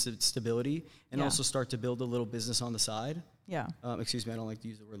creates some stability and also start to build a little business on the side. Yeah. Excuse me, I don't like to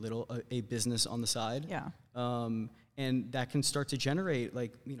use the word little, a business on the side. Yeah. And that can start to generate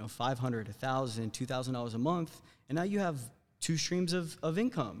like, $500, $1,000, $2,000 a month. And now you have two streams of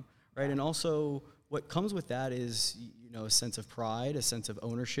income, right? And also what comes with that is, a sense of pride, a sense of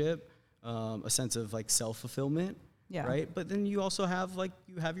ownership, a sense of like self-fulfillment, right? But then you also have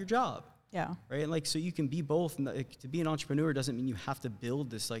you have your job. Yeah. Right. And so you can be both. And to be an entrepreneur doesn't mean you have to build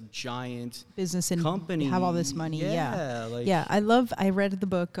this giant business and company, have all this money. Yeah. I read the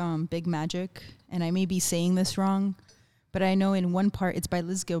book, Big Magic, and I may be saying this wrong, but I know in one part, it's by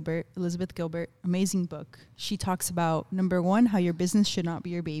Elizabeth Gilbert, amazing book. She talks about, number one, how your business should not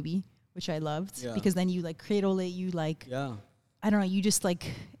be your baby, which I loved because then you cradle it. You I don't know. You just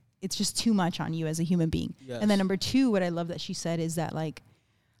it's just too much on you as a human being. Yes. And then number two, what I love that she said is that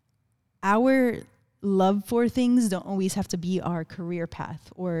our love for things don't always have to be our career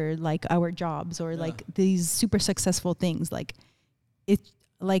path or like our jobs or like these super successful things. Like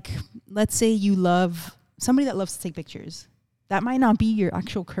let's say you love somebody that loves to take pictures. That might not be your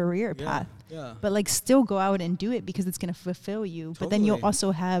actual career path, but like still go out and do it because it's going to fulfill you. Totally. But then you'll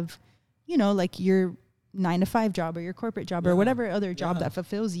also have, you know, like your 9-to-5 job or your corporate job or whatever other job that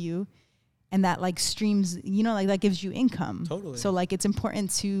fulfills you. And that like streams, you know, like that gives you income. Totally. So like it's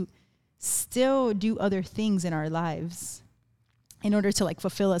important to still do other things in our lives in order to like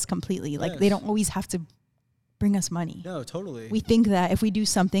fulfill us completely. Like they don't always have to bring us money. No, totally. We think that if we do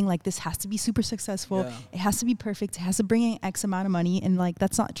something like this has to be super successful, it has to be perfect, it has to bring in X amount of money, and like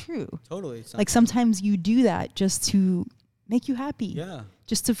that's not true. Totally. It's not like true. Sometimes you do that just to make you happy. Yeah.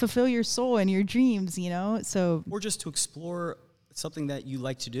 Just to fulfill your soul and your dreams, you know? So or just to explore something that you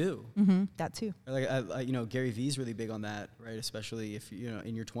like to do. That too. Like I you know, Gary Vee's really big on that, right? Especially if you know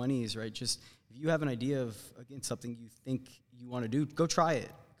in your 20s, right? Just if you have an idea of again something you think you want to do, go try it.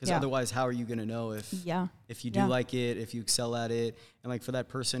 Because otherwise, how are you going to know if you do like it, if you excel at it? And like for that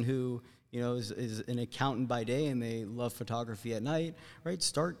person who, you know, is an accountant by day and they love photography at night, right?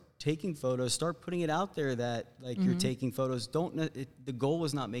 Start taking photos, start putting it out there that like you're taking photos. The goal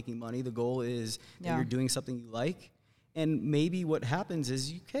is not making money. The goal is that you're doing something you like. And maybe what happens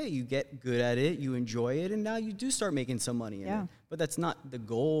is, you get good at it, you enjoy it, and now you do start making some money in it. But that's not the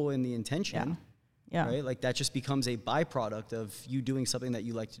goal and the intention. Yeah. Right? Like that just becomes a byproduct of you doing something that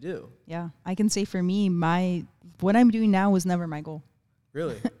you like to do. Yeah. I can say for me, what I'm doing now was never my goal.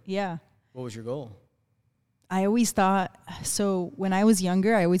 Really? Yeah. What was your goal? I always thought, so when I was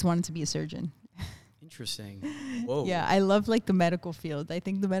younger, I always wanted to be a surgeon. Interesting. Whoa. Yeah. I love like the medical field. I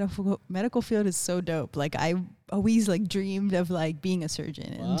think the medical field is so dope. Like I always like dreamed of like being a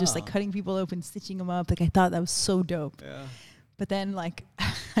surgeon and just like cutting people open, stitching them up. Like I thought that was so dope. Yeah. But then like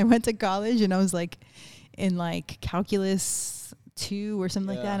I went to college and I was like in like calculus 2 or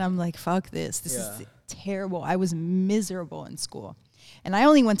something like that. And I'm like, fuck this. This is terrible. I was miserable in school. And I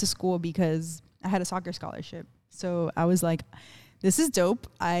only went to school because I had a soccer scholarship. So I was like, this is dope.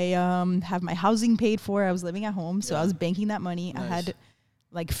 I have my housing paid for. I was living at home. So I was banking that money. Nice. I had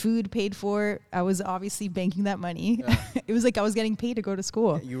like food paid for. I was obviously banking that money. Yeah. It was like I was getting paid to go to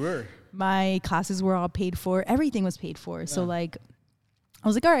school. Yeah, you were. My classes were all paid for. Everything was paid for. Yeah. So like, I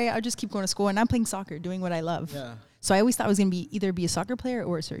was like, all right, I'll just keep going to school. And I'm playing soccer, doing what I love. Yeah. So I always thought I was going to either be a soccer player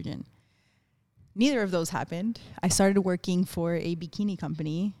or a surgeon. Neither of those happened. I started working for a bikini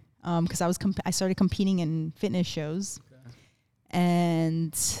company because I started competing in fitness shows. Okay.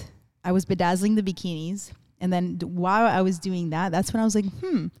 And I was bedazzling the bikinis. And then while I was doing that, that's when I was like,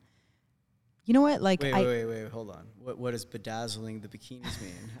 you know what? Like, wait, hold on. What does bedazzling the bikinis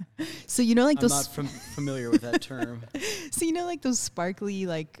mean? So you know, like I'm not familiar with that term. So you know, like those sparkly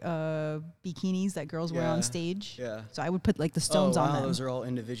like bikinis that girls wear on stage. Yeah. So I would put like the stones on them. Those are all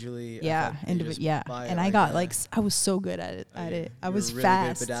individually. Yeah, And I got like I was so good at it. I was really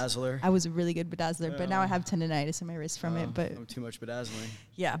fast. Good bedazzler. I was a really good bedazzler, but now I have tendonitis in my wrist from it. But I'm too much bedazzling.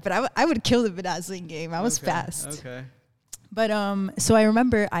 Yeah, but I would kill the bedazzling game. I was fast. Okay. But so I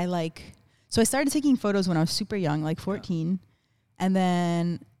remember So I started taking photos when I was super young, like 14. And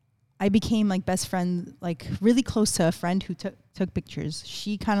then I became like best friend, like really close to a friend who took pictures.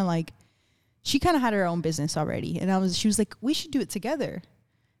 She kind of had her own business already. And she was like, we should do it together.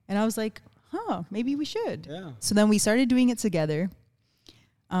 And I was like, maybe we should. Yeah. So then we started doing it together.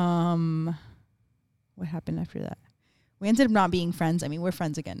 What happened after that? We ended up not being friends. I mean, we're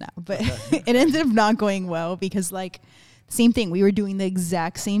friends again now, but it ended up not going well because like, same thing. We were doing the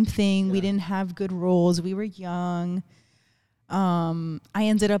exact same thing. Yeah. We didn't have good roles. We were young. I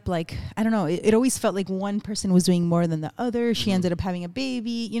ended up like, I don't know. It always felt like one person was doing more than the other. She ended up having a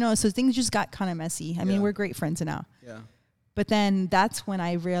baby, you know, so things just got kind of messy. I mean, we're great friends now. Yeah. But then that's when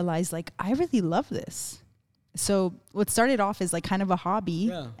I realized like, I really love this. So what started off as like kind of a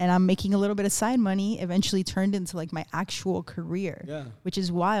hobby and I'm making a little bit of side money eventually turned into like my actual career, which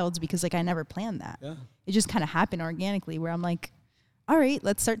is wild because like I never planned that. Yeah. It just kind of happened organically where I'm like, all right,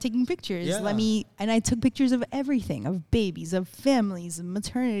 let's start taking pictures. Yeah. And I took pictures of everything, of babies, of families, of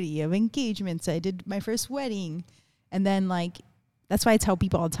maternity, of engagements. I did my first wedding. And then like, that's why I tell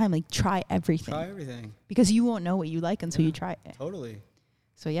people all the time, like try everything. Try everything. Because you won't know what you like until you try it. Totally.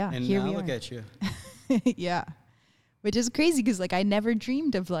 So yeah, and here now we are. Look at you. Yeah. Which is crazy because like I never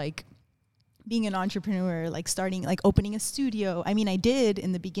dreamed of like being an entrepreneur, like starting, like opening a studio. I mean, I did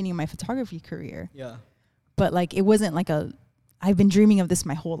in the beginning of my photography career. Yeah. But like it wasn't like I've been dreaming of this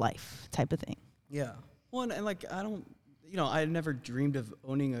my whole life type of thing. Yeah. Well, and like I never dreamed of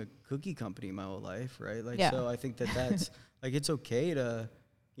owning a cookie company my whole life, right? Like so I think that's like it's okay to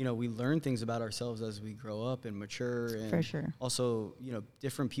you know, we learn things about ourselves as we grow up and mature. And For sure. also, you know,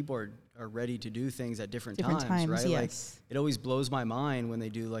 different people are ready to do things at different times, right? Yes. Like, it always blows my mind when they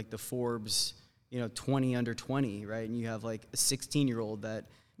do like the Forbes, you know, 20 under 20, right? And you have like a 16-year-old that,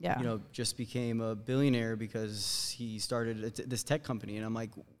 Yeah. you know, just became a billionaire because he started this tech company. And I'm like,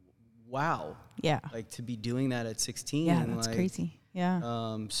 wow. Yeah. Like, to be doing that at 16. Yeah, that's like, crazy.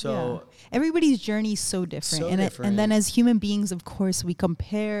 Yeah. So everybody's journey is so different. So and different. And then as human beings, of course, we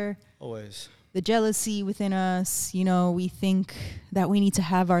compare always. the jealousy within us. You know, we think that we need to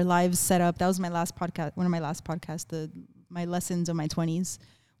have our lives set up. That was my last podcast, one of my last podcasts, my lessons of my 20s,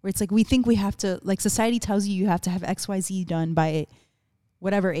 where it's like we think we have to, like, society tells you have to have XYZ done by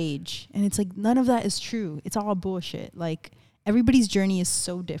whatever age. And it's like, none of that is true. It's all bullshit. Like, everybody's journey is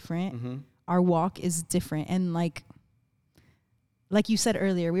so different. Mm-hmm. Our walk is different. And like you said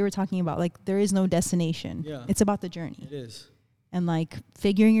earlier, we were talking about, like, there is no destination. Yeah. It's about the journey. It is. And, like,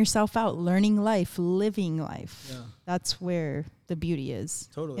 figuring yourself out, learning life, living life. Yeah. That's where the beauty is.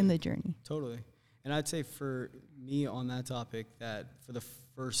 Totally. In the journey. Totally. And I'd say for me on that topic, that for the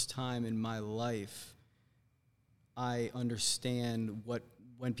first time in my life, I understand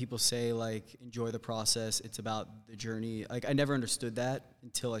when people say, like, enjoy the process, it's about the journey. Like, I never understood that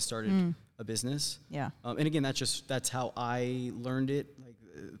until I started a business. Yeah. And again, that's how I learned it. Like,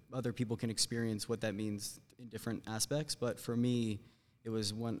 other people can experience what that means in different aspects. But for me, it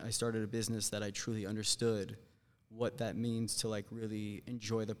was when I started a business that I truly understood what that means to, like, really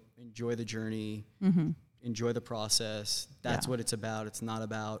enjoy the journey, enjoy the process. That's what it's about. It's not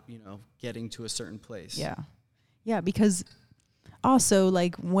about, you know, getting to a certain place. Yeah. Yeah, because also,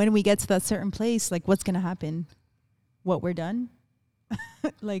 like, when we get to that certain place, like, what's going to happen? What, we're done?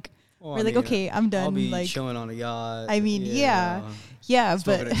 Like, well, we're like, okay, I'm done. I'll be like, chilling on a yacht. I mean, yeah,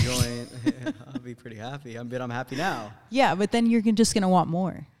 smoking but a joint. I'll be pretty happy. I'm happy now. yeah, but then you're just going to want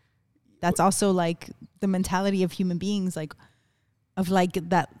more. That's also, like, the mentality of human beings, like, of, like,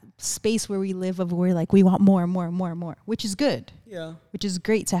 that space where we live, of where, like, we want more and more and more and more, which is good. Yeah. Which is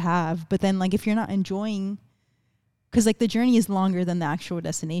great to have. But then, like, if you're not enjoying, because, like, the journey is longer than the actual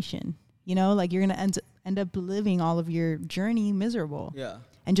destination, you know, like, you're going to end up living all of your journey miserable. Yeah.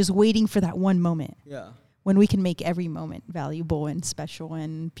 And just waiting for that one moment. Yeah. When we can make every moment valuable and special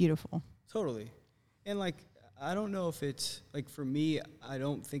and beautiful. Totally. And, like, I don't know if it's, like, for me, I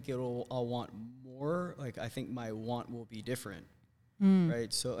don't think I'll want more. Like, I think my want will be different.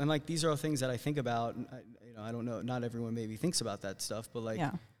 Right. So, and, like, these are all things that I think about. And I don't know. Not everyone maybe thinks about that stuff, but, like,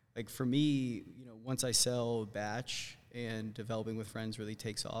 like, for me, you know, once I sell Batch and Developing with Friends really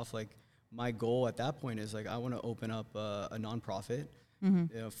takes off, like, my goal at that point is, like, I want to open up a nonprofit, you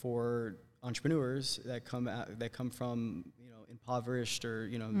know, for entrepreneurs that come from, you know, impoverished or,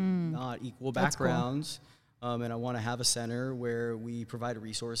 you know, not equal backgrounds. Cool. And I want to have a center where we provide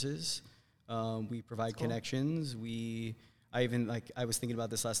resources, we provide connections, I was thinking about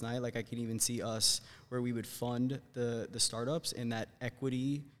this last night, like, I can even see us where we would fund the startups, and that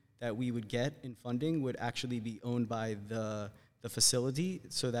equity that we would get in funding would actually be owned by the facility,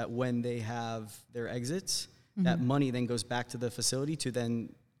 so that when they have their exits, that money then goes back to the facility to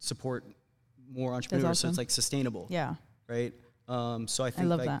then support more entrepreneurs. Awesome. So it's, like, sustainable. Yeah. Right. So I think,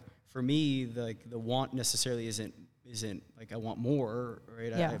 like, that. For me, the want necessarily isn't like I want more,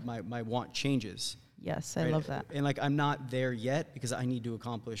 right? Yeah. My want changes. Yes, I love that. And, like, I'm not there yet because I need to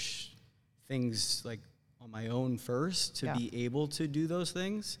accomplish things, like, on my own first to be able to do those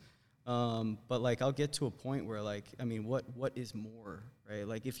things. But, like, I'll get to a point where, like, I mean, what is more, right?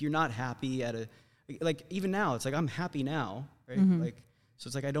 Like, if you're not happy like, even now, it's like, I'm happy now, right? Like, so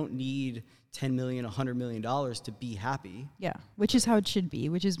it's like, I don't need $10 million, $100 million to be happy. Yeah, which is how it should be,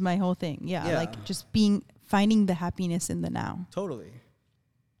 which is my whole thing. Yeah. Like, just finding the happiness in the now. Totally.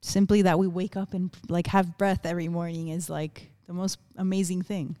 Simply that we wake up and, like, have breath every morning is, like, the most amazing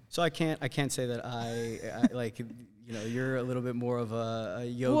thing. So I can't say that I like, you know, you're a little bit more of a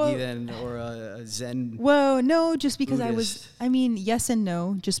yogi or a Zen. Whoa, no, just because Buddhist. Yes and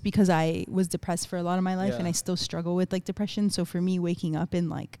no, just because I was depressed for a lot of my life and I still struggle with, like, depression. So for me, waking up and,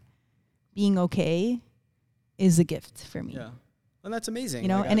 like, being okay is a gift for me. Yeah. And that's amazing. You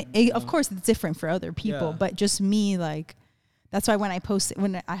know, like, and of course it's different for other people, but just me, like, that's why when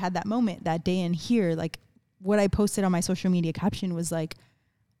I had that moment that day in here, like, what I posted on my social media caption was, like,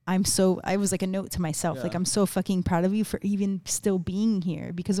 I was like a note to myself, like, I'm so fucking proud of you for even still being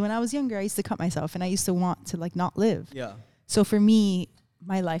here. Because when I was younger, I used to cut myself and I used to want to, like, not live. Yeah. So for me,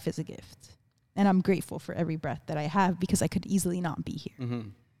 my life is a gift. And I'm grateful for every breath that I have, because I could easily not be here. Mm-hmm.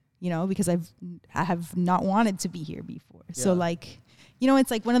 You know, because I have not wanted to be here before. Yeah. So, like, you know,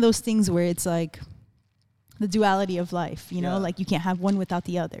 it's like one of those things where it's like, the duality of life, you know, Yeah. like you can't have one without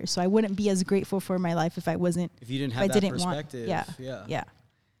the other. So I wouldn't be as grateful for my life if I wasn't, If you didn't if have I that didn't perspective,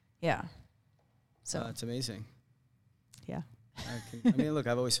 yeah. So it's amazing. yeah. I mean, look,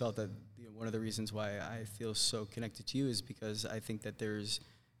 I've always felt that one of the reasons why I feel so connected to you is because I think that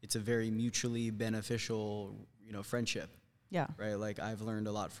it's a very mutually beneficial, friendship, Yeah. right? Like I've learned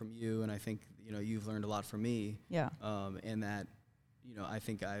a lot from you, and I think, you've learned a lot from me. Yeah. And that, I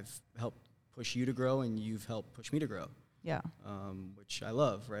think I've helped push you to grow, and you've helped push me to grow. Yeah. Which I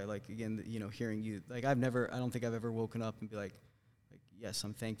love, right? Like again, hearing you, like I don't think I've ever woken up and be like, yes,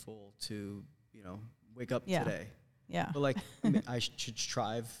 I'm thankful to, wake up today. Yeah. But like, I mean, I should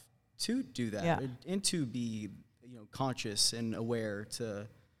strive to do that, Yeah. and to be, conscious and aware to,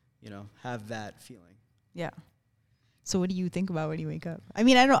 have that feeling. Yeah. So what do you think about when you wake up? I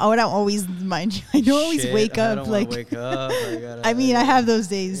mean, I don't always mind you. I don't always wake up. I don't like, wake up. I mean, I have those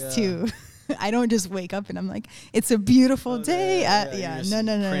days too. I don't just wake up and I'm like, it's a beautiful day. No.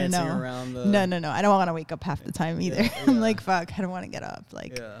 No. I don't want to wake up half the time either. I'm like, fuck, I don't want to get up.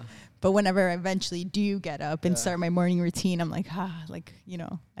 Like, but whenever I eventually do get up and start my morning routine, I'm like, I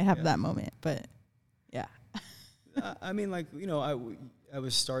have that moment. But yeah. I mean, like, I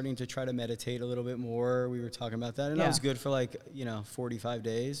was starting to try to meditate a little bit more. We were talking about that, and that was good for like 45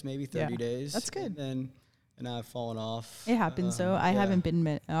 days, maybe 30 days. That's good. And now I've fallen off. It happens though. I haven't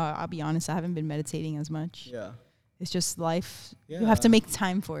been. I'll be honest. I haven't been meditating as much. Yeah. It's just life. Yeah. You have to make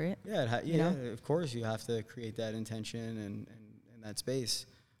time for it. Yeah. Of course, you have to create that intention and that space,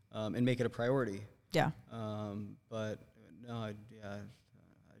 and make it a priority. Yeah. But no, I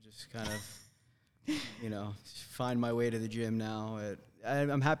just kind of. Find my way to the gym now.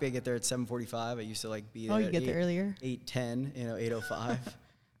 I'm happy I get there at 7:45. I used to like be there. You get there earlier. 8:10, 8:05.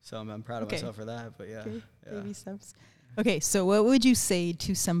 So I'm proud of myself for that. But baby steps. Okay, so what would you say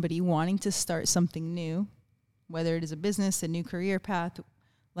to somebody wanting to start something new, whether it is a business, a new career path?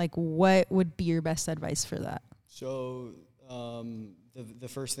 Like, what would be your best advice for that? So the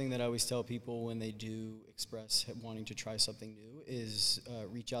first thing that I always tell people when they do express wanting to try something new is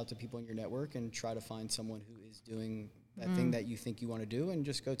reach out to people in your network and try to find someone who is doing that thing that you think you want to do, and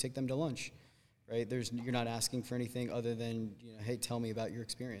just go take them to lunch, right? You're not asking for anything other than, hey, tell me about your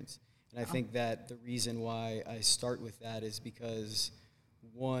experience. And I think that the reason why I start with that is because,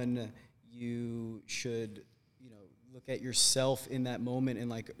 one, you should, look at yourself in that moment and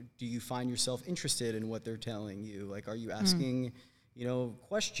like, do you find yourself interested in what they're telling you? Like, are you asking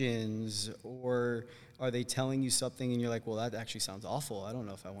questions, or are they telling you something and you're like, well, that actually sounds awful. I don't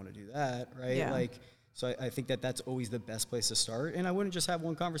know if I want to do that, right? Yeah. Like, so I think that that's always the best place to start. And I wouldn't just have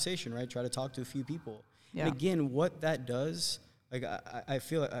one conversation, right? Try to talk to a few people. Yeah. And again, what that does, like, I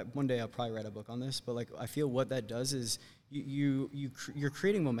feel like one day I'll probably write a book on this, but like, I feel what that does is you're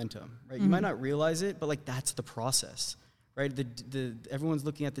creating momentum, right? You might not realize it, but like, that's the process, right? Everyone's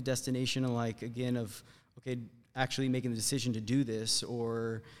looking at the destination and like, again, of, okay, actually making the decision to do this,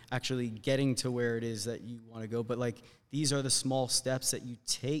 or actually getting to where it is that you want to go. But like, these are the small steps that you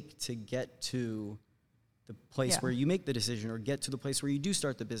take to get to the place where you make the decision, or get to the place where you do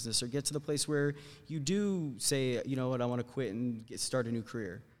start the business, or get to the place where you do say, you know what, I want to quit and start a new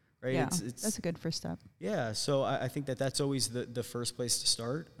career, right? Yeah, that's a good first step. Yeah, so I think that that's always the first place to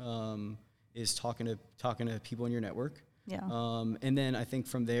start, is talking to people in your network. Yeah. And then I think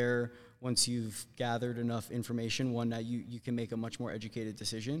from there, once you've gathered enough information, that you can make a much more educated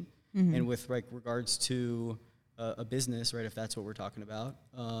decision. And with like regards to a business, right, if that's what we're talking about,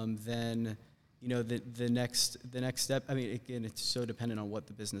 then the next step. I mean, again, it's so dependent on what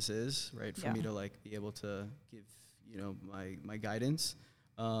the business is, right? For me to like be able to give my guidance.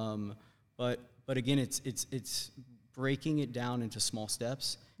 But again, it's breaking it down into small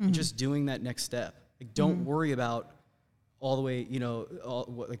steps and just doing that next step. Like, don't worry about all the way,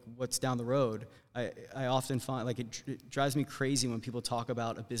 what's down the road. I often find, like, it drives me crazy when people talk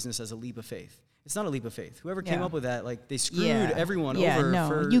about a business as a leap of faith. It's not a leap of faith. Whoever came up with that, like, they screwed everyone over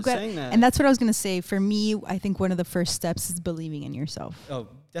for saying that. And that's what I was going to say. For me, I think one of the first steps is believing in yourself. Oh,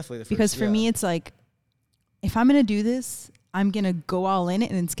 definitely the first. Because for me, it's like, if I'm going to do this, I'm going to go all in it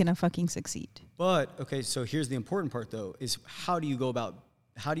and it's going to fucking succeed. But, okay, so here's the important part, though, is how do you go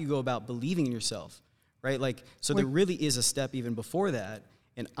about believing in yourself? Right? Like, so there really is a step even before that.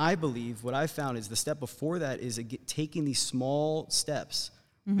 And I believe what I found is the step before that is taking these small steps,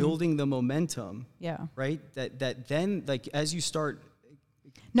 building the momentum. Yeah. Right? That then, like, as you start.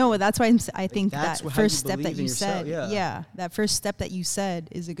 No, that's why I think that first step that you said. Yeah. That first step that you said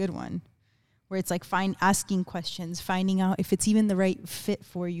is a good one. Where it's like asking questions, finding out if it's even the right fit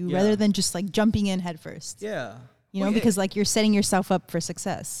for you, rather than just like jumping in head first. Yeah. Because like you're setting yourself up for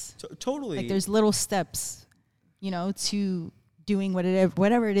success. Totally. Like there's little steps. you know, to doing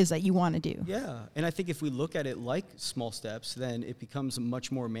whatever it is that you want to do. Yeah. And I think if we look at it like small steps, then it becomes a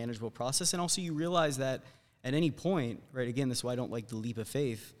much more manageable process. And also you realize that at any point, right, again, this is why I don't like the leap of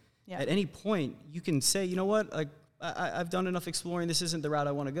faith. Yeah. At any point, you can say, you know what, like, I've done enough exploring. This isn't the route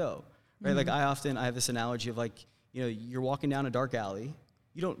I want to go, right? Like I have this analogy of like, you know, you're walking down a dark alley.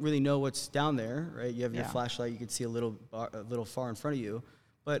 You don't really know what's down there, right? You have your flashlight. You can see a little far in front of you.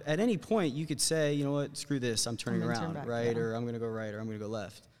 But at any point, you could say, you know what, screw this. I'm turning around, right? Or I'm going to go right, or I'm going to go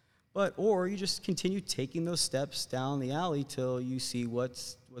left. Or you just continue taking those steps down the alley till you see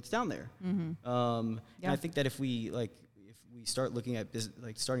what's down there. And I think that if we start looking at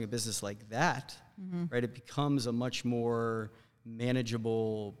starting a business like that, right, it becomes a much more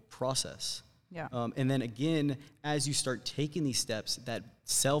manageable process. Yeah. And then again, as you start taking these steps, that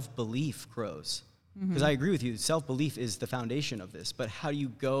self-belief grows. Because I agree with you, self-belief is the foundation of this. But how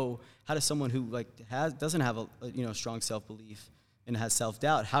does someone who doesn't have a strong self-belief and has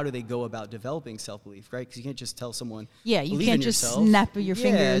self-doubt, how do they go about developing self-belief, right? Because you can't just tell someone, you can't just snap your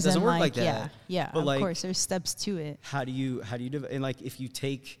fingers. It doesn't work like that. Yeah, but of course, there's steps to it. How do you and like if you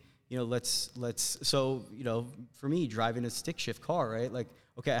take, so for me, driving a stick shift car, right? Like,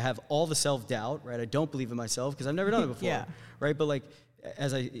 okay, I have all the self-doubt, right? I don't believe in myself because I've never done it before, right? But like,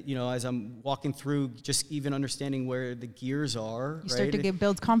 as I'm walking through, just even understanding where the gears are, you start to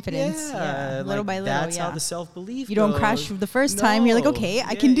build confidence, little by little. That's how the self-belief. You don't crash the first time. You're like, okay,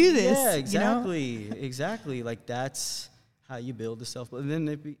 I can do this. Yeah, exactly, exactly. Like that's how you build the self-belief. And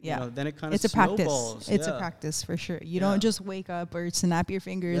then then it kind of snowballs. It's a practice for sure. You don't just wake up or snap your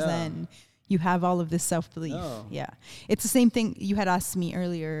fingers and you have all of this self-belief. No. Yeah, it's the same thing you had asked me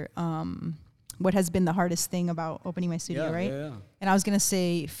earlier. What has been the hardest thing about opening my studio, right? Yeah. And I was going to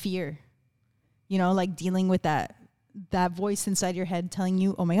say fear, like dealing with that voice inside your head telling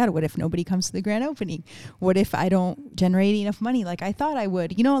you, oh my God, what if nobody comes to the grand opening? What if I don't generate enough money like I thought I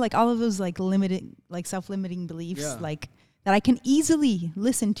would? Like all of those self-limiting beliefs, like that I can easily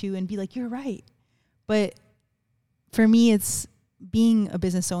listen to and be like, you're right. But for me, it's being a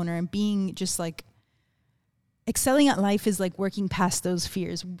business owner and being just like, excelling at life is like working past those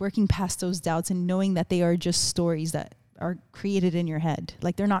fears, working past those doubts, and knowing that they are just stories that are created in your head.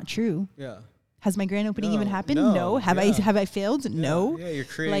 Like they're not true. Yeah. Has my grand opening even happened? No. Have I failed? Yeah. No. Yeah, you're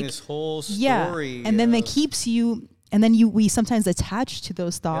creating this whole story. Yeah. And then that keeps you, and then we sometimes attach to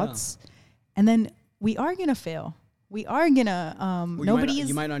those thoughts, and then we are gonna fail. We are gonna.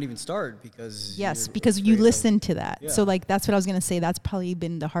 You might not even start because. Yes, because you listen to that. Yeah. So like that's what I was gonna say. That's probably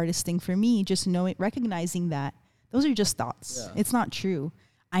been the hardest thing for me. Just recognizing that those are just thoughts. Yeah. It's not true.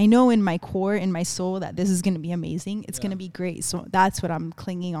 I know in my core, in my soul, that this is gonna be amazing. It's gonna be great. So that's what I'm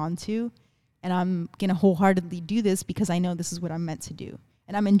clinging on to, and I'm gonna wholeheartedly do this because I know this is what I'm meant to do,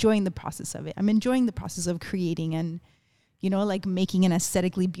 and I'm enjoying the process of it. I'm enjoying the process of creating and. Like making an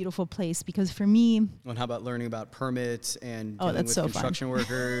aesthetically beautiful place, because for me. Well, how about learning about permits and dealing with construction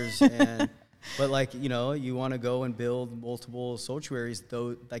workers and, but like, you want to go and build multiple sanctuaries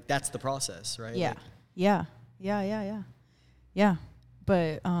though, like that's the process, right? Yeah. Like, yeah.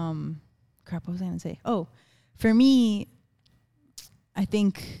 But, crap, what was I going to say? Oh, for me, I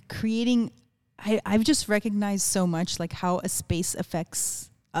think I've just recognized so much like how a space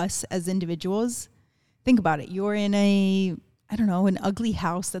affects us as individuals. Think about it. You're in an ugly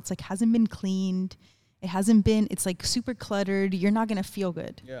house that's like hasn't been cleaned. It's like super cluttered. You're not going to feel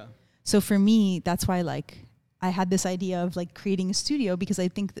good. Yeah. So for me, that's why like I had this idea of like creating a studio, because I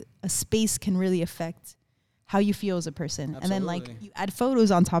think that a space can really affect how you feel as a person. Absolutely. And then like you add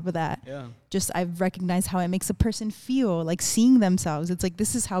photos on top of that. Yeah. Just I've recognized how it makes a person feel, like seeing themselves. It's like,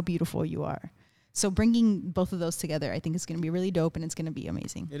 this is how beautiful you are. So bringing both of those together, I think is going to be really dope, and it's going to be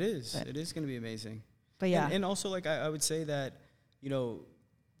amazing. It is. It is going to be amazing. But yeah. And also, like, I would say that,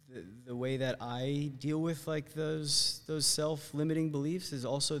 the way that I deal with, like, those self-limiting beliefs is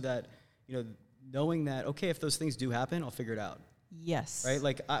also that, knowing that, okay, if those things do happen, I'll figure it out. Yes. Right?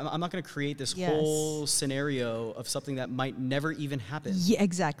 Like, I'm not going to create this whole scenario of something that might never even happen. Yeah,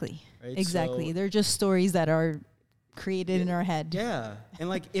 exactly. Right? Exactly. So, they're just stories that are created in our head. Yeah. And,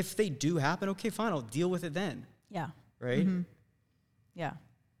 like, if they do happen, okay, fine, I'll deal with it then. Yeah. Right? Mm-hmm. Yeah.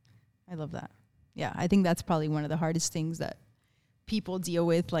 I love that. Yeah, I think that's probably one of the hardest things that people deal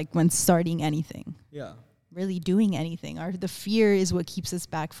with, like when starting anything. Yeah. Really doing anything. The fear is what keeps us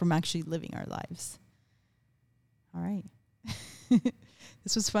back from actually living our lives. All right.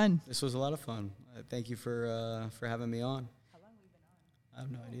 This was fun. This was a lot of fun. Thank you for having me on. How long have we been on? I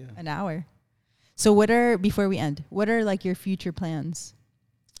have no idea. An hour. So before we end, what are like your future plans?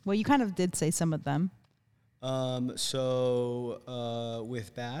 Well, you kind of did say some of them. So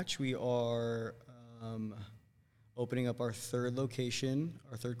with Batch, we are opening up our third location,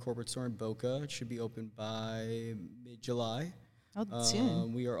 our third corporate store in Boca. It should be open by mid-July. Oh,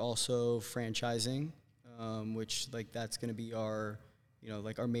 soon. We are also franchising, which like that's going to be our,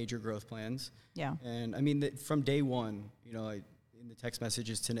 like our major growth plans. Yeah. And I mean, from day one, in the text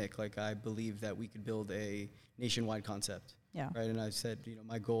messages to Nick, like I believe that we could build a nationwide concept. Yeah. Right. And I said,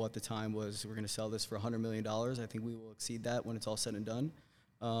 my goal at the time was we're going to sell this for $100 million. I think we will exceed that when it's all said and done.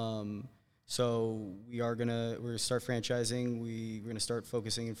 So we're going to start franchising. We're going to start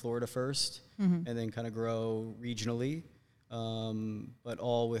focusing in Florida first, and then kind of grow regionally. But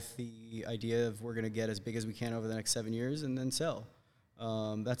all with the idea of we're going to get as big as we can over the next 7 years and then sell.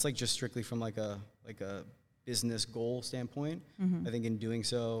 That's like just strictly from like a business goal standpoint. I think in doing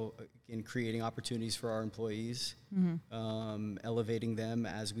so, in creating opportunities for our employees, elevating them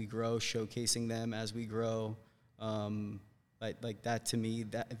as we grow, showcasing them as we grow, like that to me,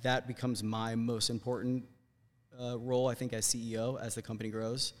 that becomes my most important role, I think, as CEO as the company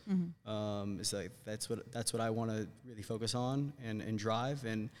grows. Is like that's what I want to really focus on and drive,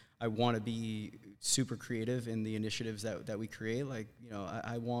 and I want to be super creative in the initiatives that we create. Like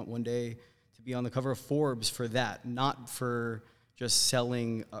I want one day to be on the cover of Forbes for that, not for just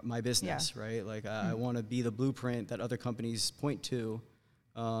selling my business, right? Like I want to be the blueprint that other companies point to,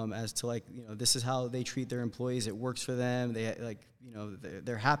 as to like, this is how they treat their employees. It works for them. They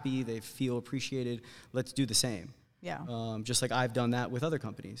they're happy. They feel appreciated. Let's do the same. Yeah. Just like I've done that with other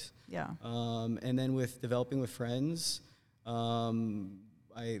companies. Yeah. And then with developing with friends,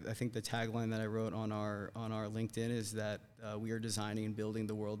 I think the tagline that I wrote on our LinkedIn is that we are designing and building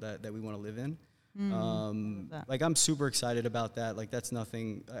the world that we want to live in. Like I'm super excited about that. Like that's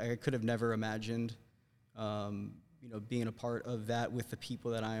nothing I could have never imagined. Being a part of that with the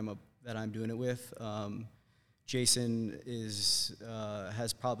people that I'm doing it with. Jason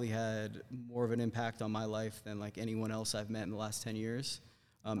has probably had more of an impact on my life than like anyone else I've met in the last 10 years.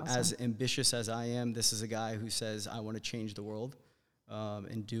 Awesome. As ambitious as I am, this is a guy who says I want to change the world,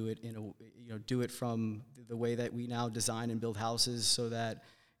 and do it do it from the way that we now design and build houses, so that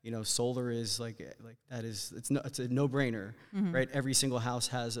solar is like that is it's a no-brainer, right? Every single house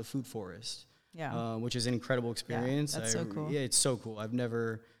has a food forest. Yeah. Which is an incredible experience. Yeah, that's so cool. Yeah, it's so cool.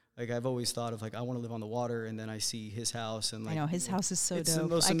 I've always thought of like I want to live on the water, and then I see his house, and like I know his house is so it's dope.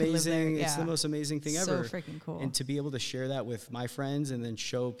 the most amazing. It's the most amazing thing ever. So freaking cool. And to be able to share that with my friends, and then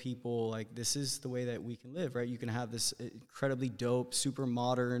show people like this is the way that we can live, right? You can have this incredibly dope, super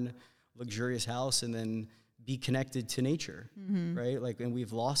modern, luxurious house, and then be connected to nature, right? Like, and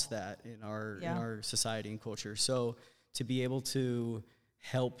we've lost that in our society and culture. So to be able to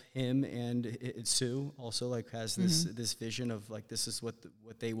help him, and Sue also like has this vision of like this is what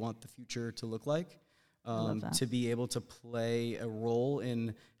they want the future to look like, to be able to play a role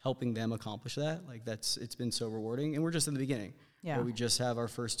in helping them accomplish that, like it's been so rewarding. And we're just in the beginning. Yeah, we just have our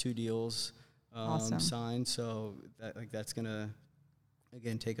first 2 deals signed, so that's gonna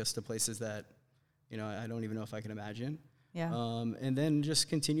again take us to places that I don't even know if I can imagine. Yeah. And then just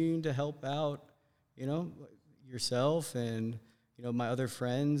continuing to help out yourself and my other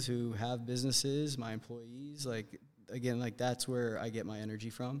friends who have businesses, my employees, like that's where I get my energy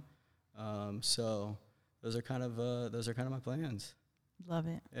from. So those are kind of my plans. Love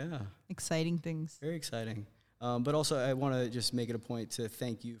it. Yeah. Exciting things. Very exciting. But also I want to just make it a point to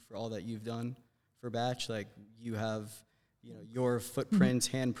thank you for all that you've done for Batch. Like you have, your footprints,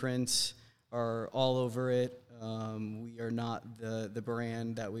 handprints are all over it. We are not the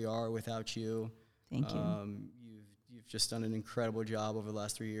brand that we are without you. Thank you. You've just done an incredible job over the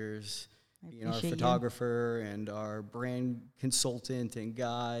last 3 years, being our photographer and our brand consultant and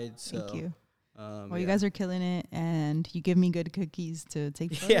guide. So, thank you. You guys are killing it, and you give me good cookies to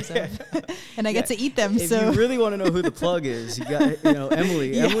take photos of, and I get to eat them. If so you really want to know who the plug is, you got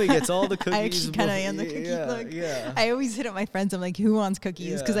Emily. Yeah. Emily gets all the cookies. I actually kind of am the cookie plug. Yeah. I always hit up my friends. I'm like, who wants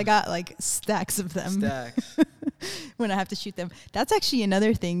cookies? Because I got like stacks of them. Stacks. When I have to shoot them. That's actually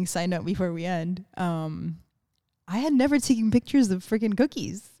another thing. Side note before we end. I had never taken pictures of freaking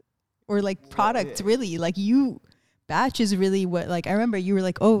cookies or like products, really. Like Batch is really what, like, I remember you were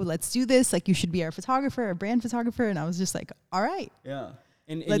like, oh, let's do this. Like, you should be our photographer, our brand photographer. And I was just like, all right. Yeah.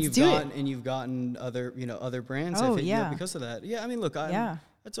 And you've gotten other, other brands because of that. Yeah. I mean, look,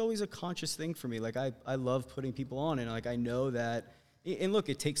 that's always a conscious thing for me. Like I love putting people on, and like, I know that, and look,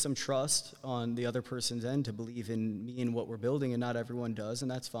 it takes some trust on the other person's end to believe in me and what we're building, and not everyone does,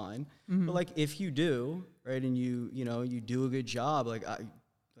 and that's fine. But like, if you do, right, and you do a good job,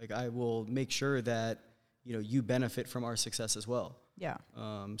 I will make sure that, you benefit from our success as well. Yeah.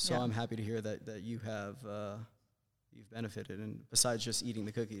 So I'm happy to hear that you have, you've benefited, and besides just eating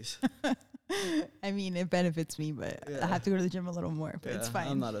the cookies. I mean, it benefits me, but I have to go to the gym a little more, but it's fine.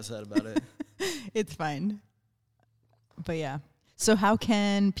 I'm not upset about it. It's fine. But yeah. So how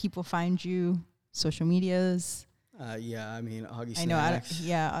can people find you? Social medias? Yeah, I mean, Augie I know, Snacks.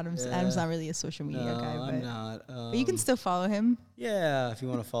 Adam's not really a social media guy, but I'm not. but you can still follow him. Yeah, if you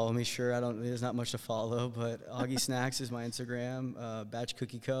want to follow me, sure. There's not much to follow, but Augie Snacks is my Instagram. Batch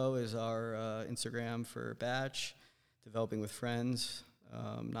Cookie Co. is our Instagram for Batch. Developing with friends.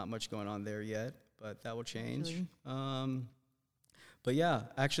 Not much going on there yet, but that will change. But yeah,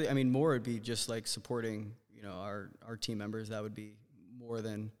 actually, I mean, more would be just like supporting, you know, our team members. That would be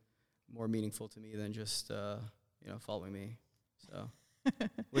more meaningful to me than just you know, following me. So,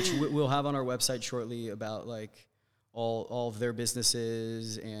 which we'll have on our website shortly about like all of their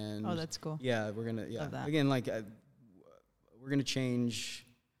businesses and. Oh, that's cool. Yeah, we're gonna again like we're gonna change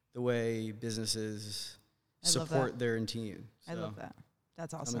the way businesses support their team. So I love that.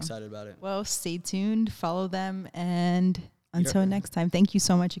 That's awesome. I'm excited about it. Well, stay tuned, follow them, and until next time, thank you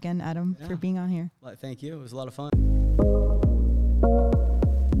so much again, Adam, for being on here. Thank you. It was a lot of fun.